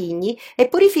spiriti maligni e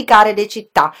purificare le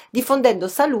città, diffondendo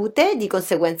salute e di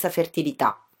conseguenza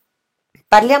fertilità.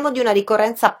 Parliamo di una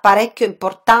ricorrenza parecchio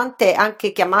importante,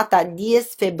 anche chiamata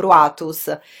Dies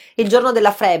Februatus, il giorno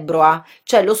della febbroa,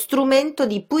 cioè lo strumento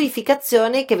di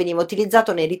purificazione che veniva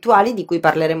utilizzato nei rituali di cui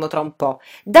parleremo tra un po'.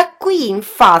 Da qui,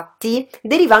 infatti,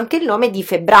 deriva anche il nome di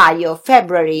febbraio,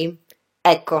 February.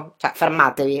 Ecco, cioè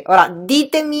fermatevi. Ora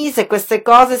ditemi se queste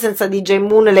cose senza DJ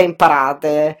Moon le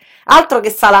imparate. Altro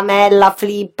che salamella,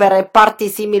 flipper e party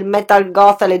simil metal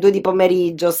goth alle 2 di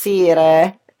pomeriggio,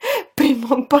 sire. Prima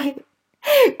o poi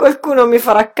qualcuno mi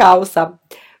farà causa.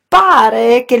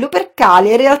 Pare che Lupercalia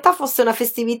in realtà fosse una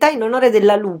festività in onore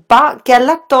della lupa che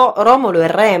allattò Romolo e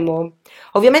Remo,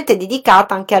 ovviamente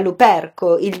dedicata anche a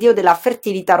Luperco, il dio della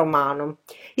fertilità romano.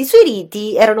 I suoi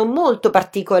riti erano molto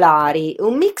particolari,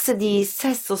 un mix di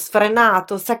sesso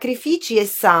sfrenato, sacrifici e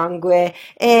sangue,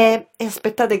 e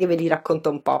aspettate che ve li racconto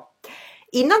un po'.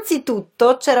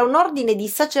 Innanzitutto c'era un ordine di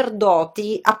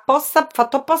sacerdoti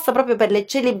fatto apposta proprio per le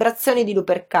celebrazioni di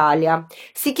Lupercalia.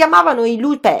 Si chiamavano i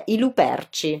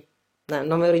Luperci.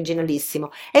 nome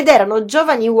originalissimo, ed erano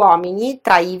giovani uomini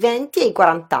tra i 20 e i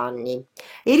 40 anni.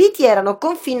 I riti erano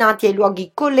confinati ai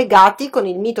luoghi collegati con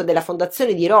il mito della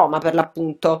fondazione di Roma, per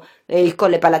l'appunto, il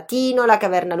Colle Palatino, la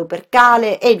caverna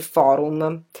Lupercale e il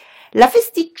Forum. La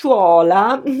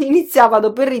festicciuola iniziava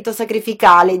dopo il rito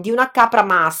sacrificale di una capra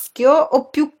maschio o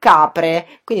più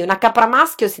capre, quindi una capra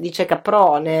maschio si dice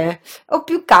caprone, o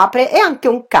più capre e anche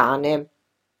un cane.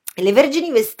 Le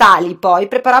vergini vestali poi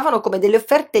preparavano come delle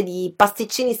offerte di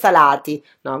pasticcini salati.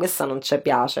 No, questa non ci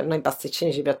piace, a noi i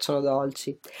pasticcini ci piacciono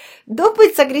dolci. Dopo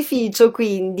il sacrificio,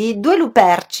 quindi, due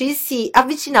luperci si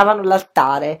avvicinavano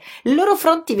all'altare. Le loro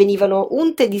fronti venivano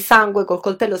unte di sangue col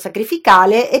coltello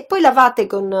sacrificale e poi lavate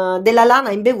con della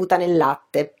lana imbevuta nel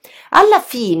latte. Alla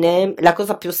fine, la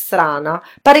cosa più strana,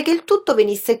 pare che il tutto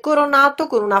venisse coronato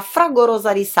con una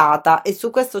fragorosa risata, e su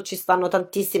questo ci stanno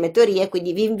tantissime teorie,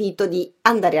 quindi vi invito di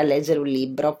andare a leggere un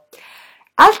libro.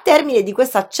 Al termine di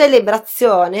questa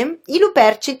celebrazione, i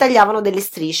luperci tagliavano delle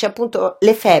strisce, appunto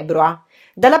le februa,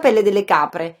 dalla pelle delle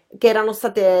capre che erano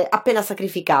state appena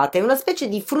sacrificate, una specie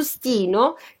di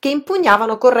frustino che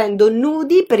impugnavano correndo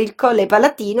nudi per il Colle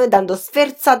Palatino e dando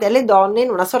sferzate alle donne in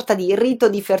una sorta di rito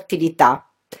di fertilità.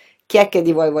 Chi è che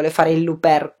di voi vuole fare il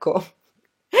luperco?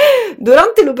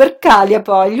 Durante l'Upercalia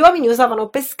poi gli uomini usavano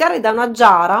pescare da una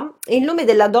giara il nome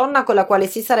della donna con la quale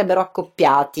si sarebbero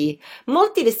accoppiati.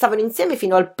 Molti restavano insieme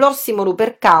fino al prossimo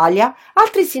Lupercalia,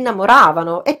 altri si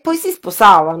innamoravano e poi si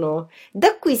sposavano.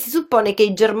 Da qui si suppone che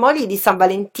i germogli di San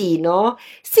Valentino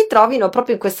si trovino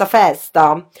proprio in questa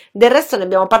festa. Del resto ne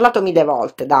abbiamo parlato mille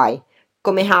volte, dai.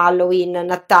 Come Halloween,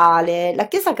 Natale, la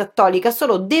Chiesa Cattolica ha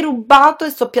solo derubato e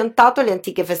soppiantato le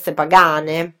antiche feste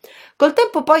pagane. Col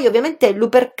tempo poi ovviamente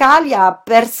Lupercalia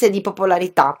perse di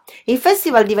popolarità, il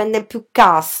festival divenne più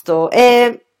casto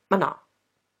e... ma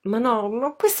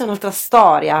no, questa è un'altra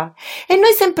storia. E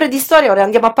noi sempre di storia ora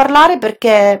andiamo a parlare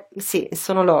perché, sì,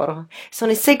 sono loro,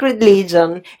 sono i Sacred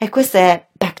Legion e questo è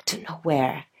Back to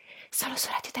Nowhere, solo su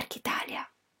Radio Dark Italia.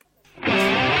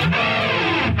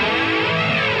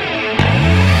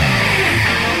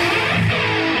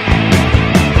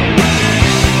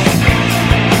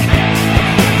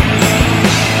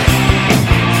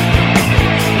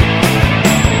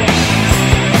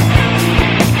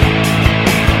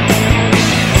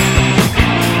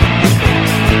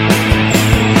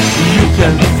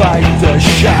 Can fight the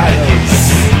shadows.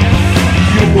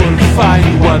 You will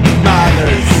find what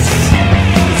matters.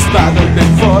 It's battle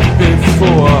been fought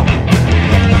before.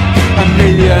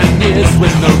 1,000,000 years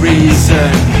with no reason.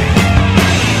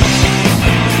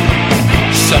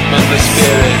 Summon the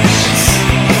spirits.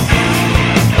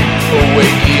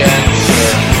 Await the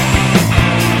answer.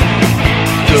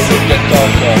 The rook and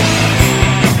talker.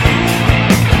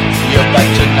 You're back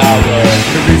to now.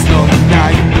 There is no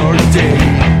night nor day.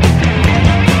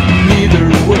 Neither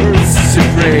words to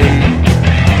pray,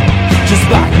 just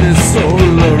blackness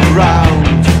all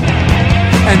around,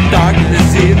 and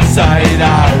darkness inside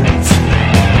out.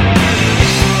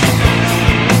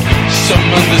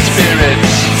 Summon the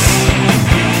spirits,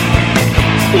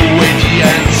 await the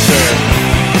answer.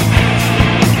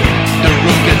 The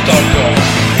rook and talker,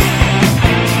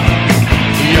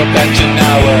 you're back to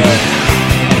now.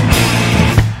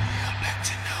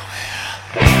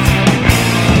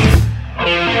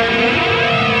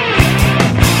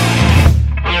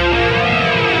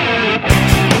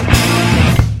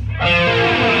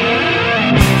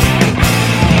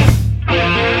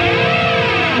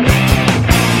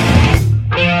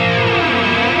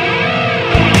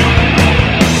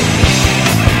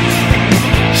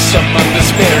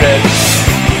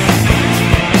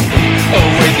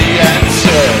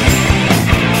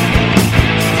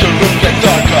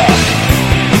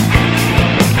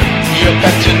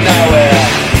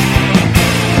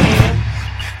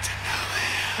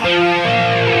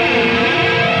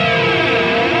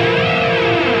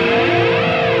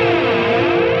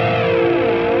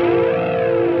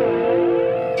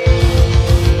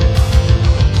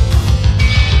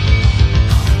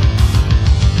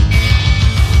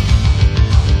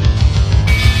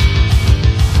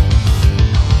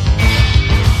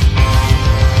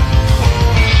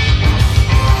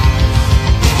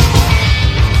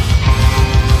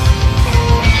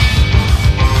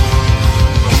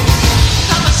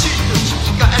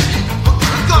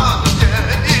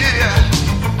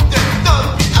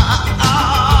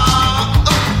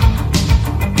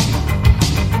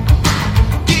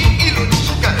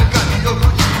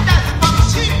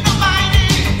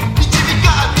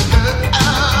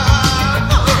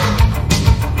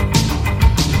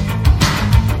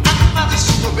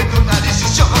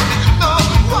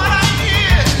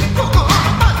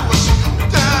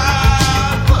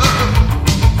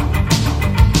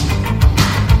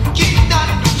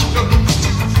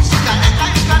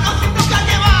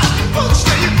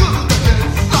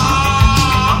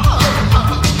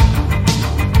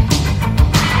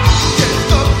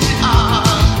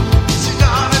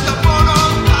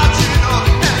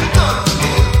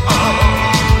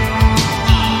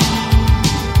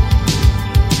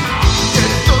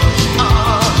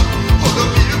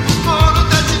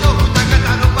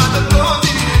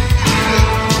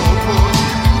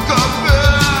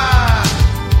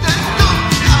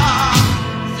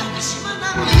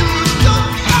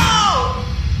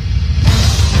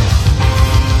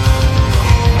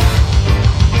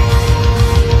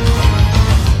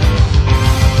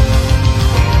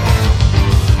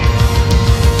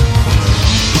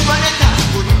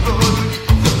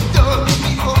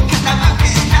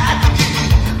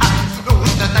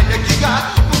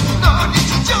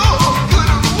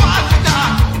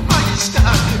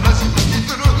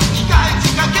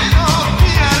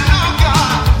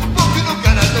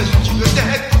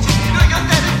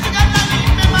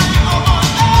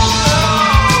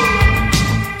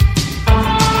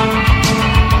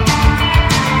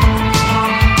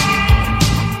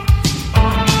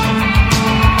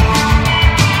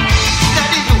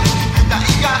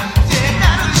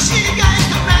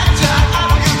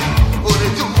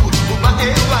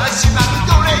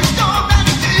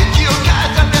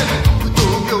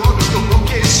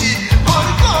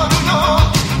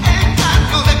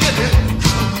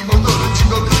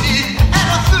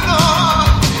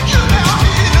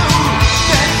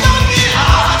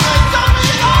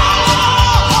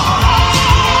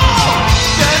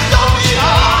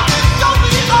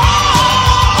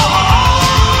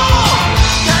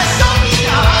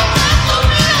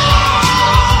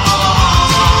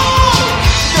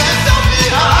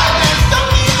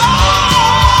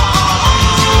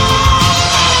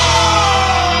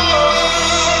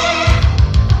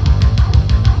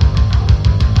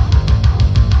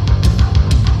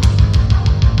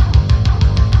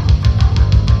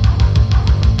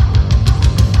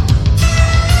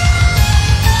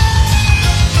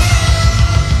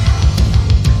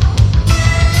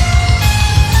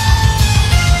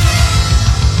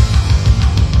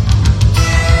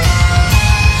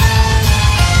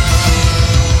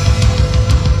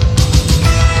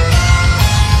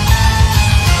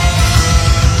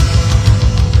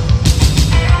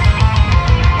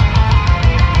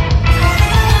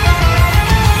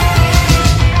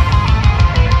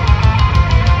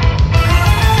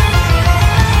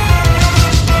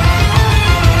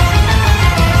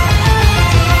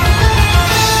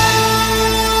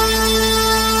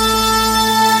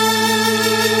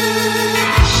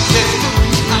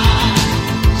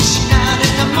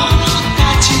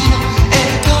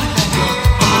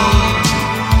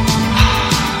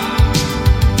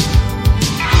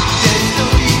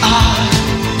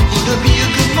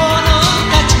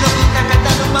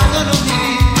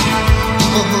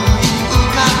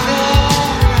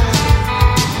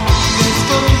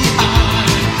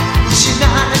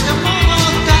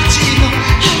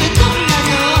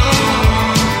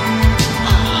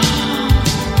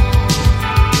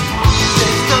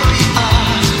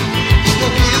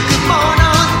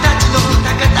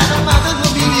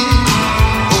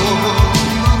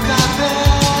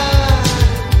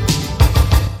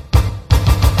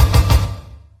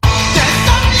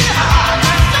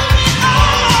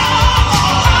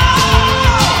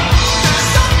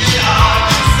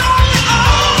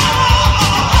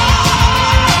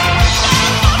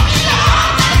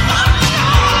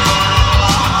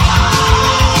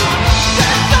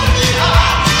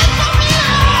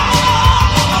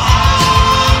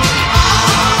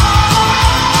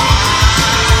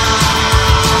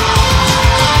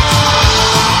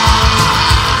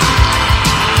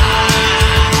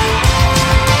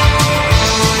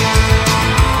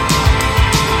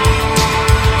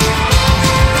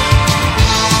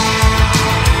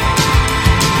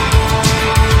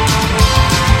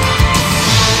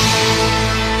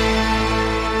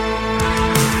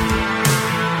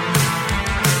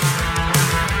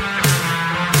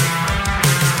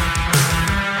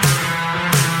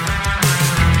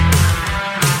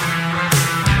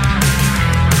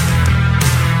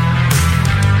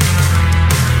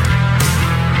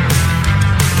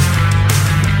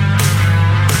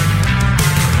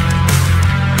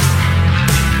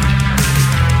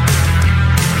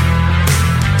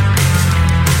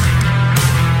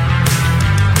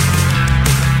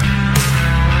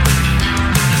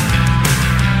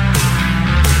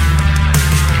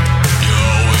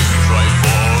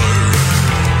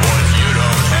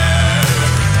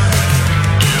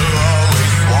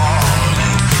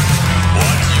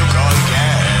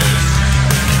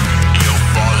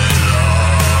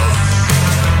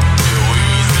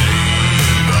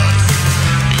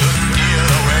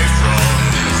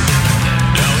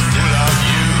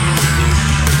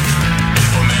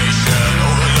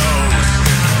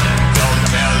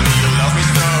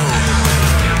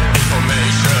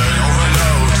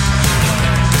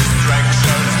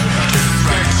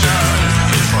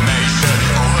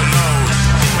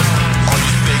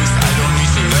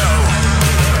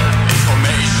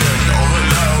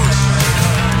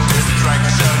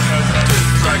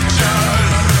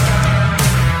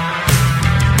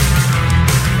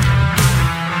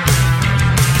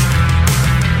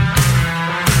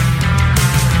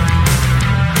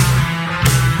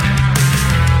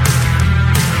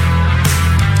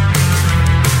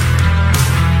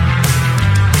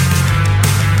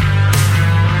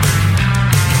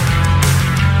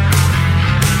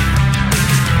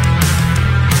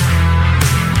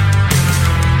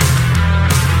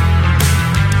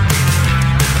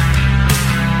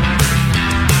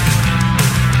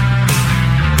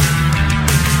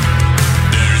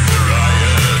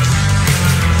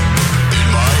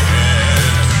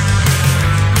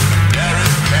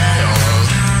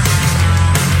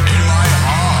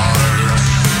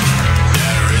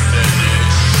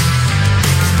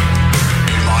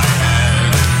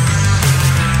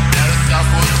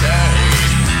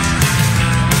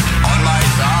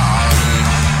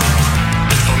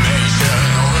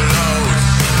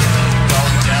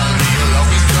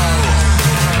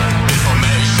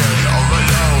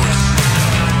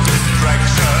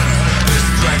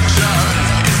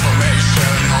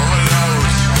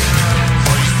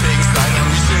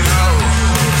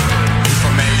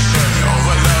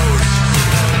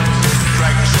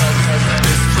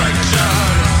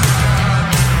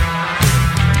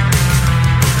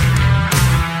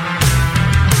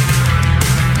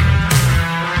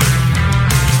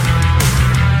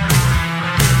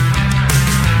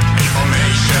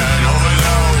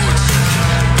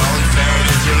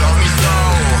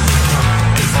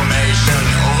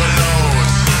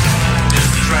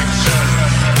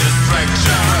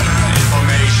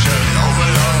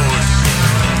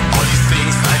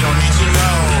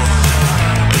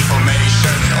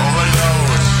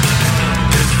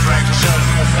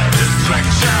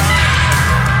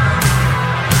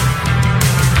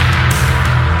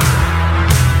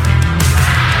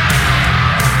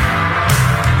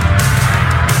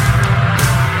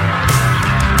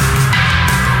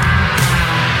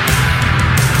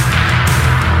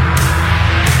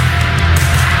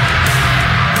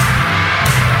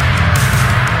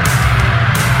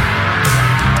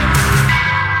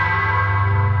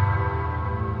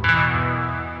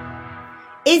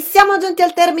 giunti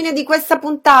al termine di questa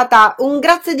puntata. Un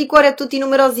grazie di cuore a tutti i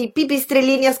numerosi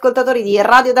pipistrellini ascoltatori di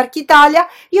Radio Dark Italia.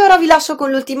 Io ora vi lascio con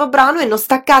l'ultimo brano e non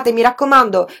staccate, mi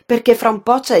raccomando, perché fra un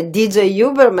po' c'è DJ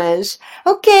Ubermensch.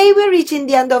 Ok, we're reaching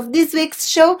the end of this week's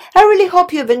show. I really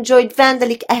hope you've enjoyed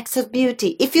Vandalic Acts of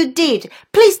Beauty. If you did,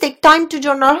 please take time to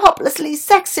join our hopelessly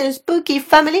sexy and spooky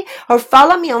family or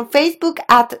follow me on Facebook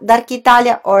at Dark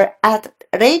Italia or at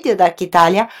Radio Dark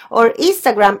Italia or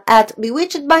Instagram at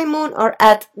Bewitched by Moon or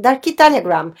at Dark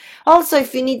Italiagram. Also,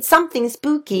 if you need something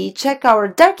spooky, check our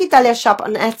Dark Italia shop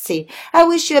on Etsy. I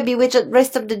wish you a bewitched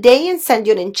rest of the day and send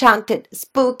you an enchanted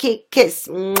spooky kiss.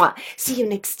 Mwah. See you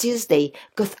next Tuesday.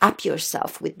 Goth up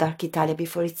yourself with Dark Italia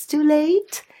before it's too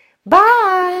late.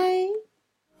 Bye!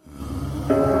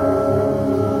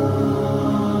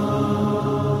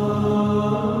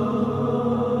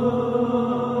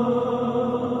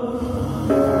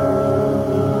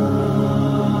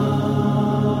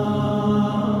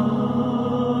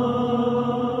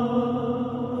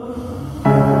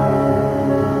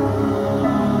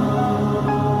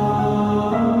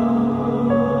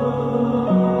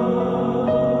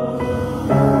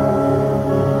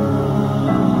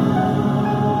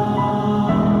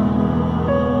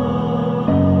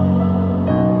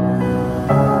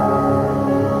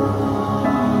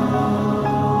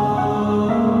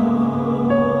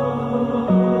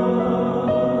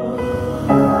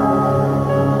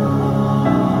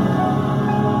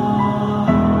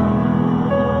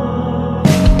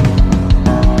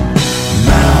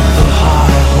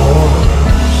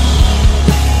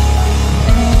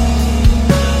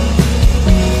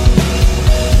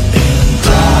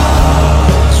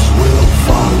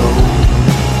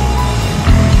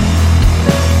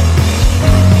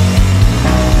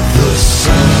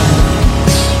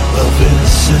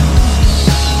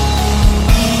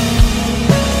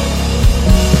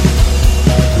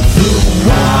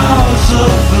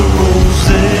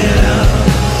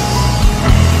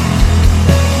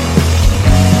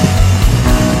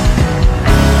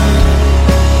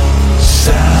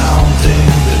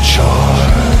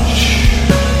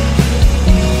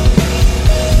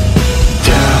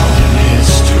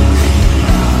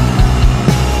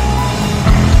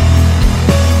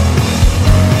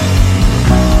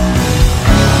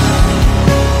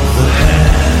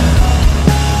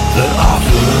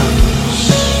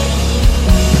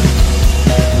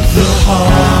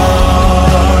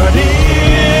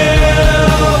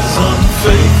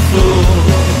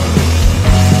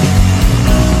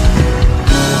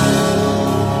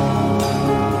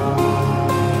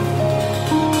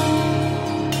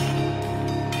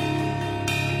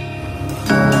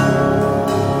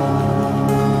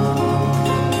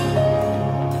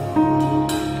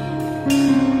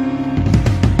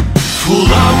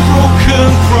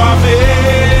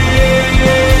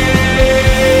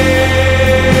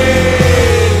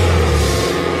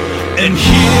 And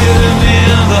hidden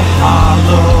in the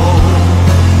hollow,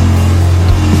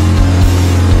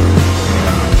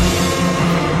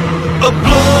 a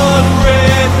blood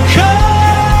red cup.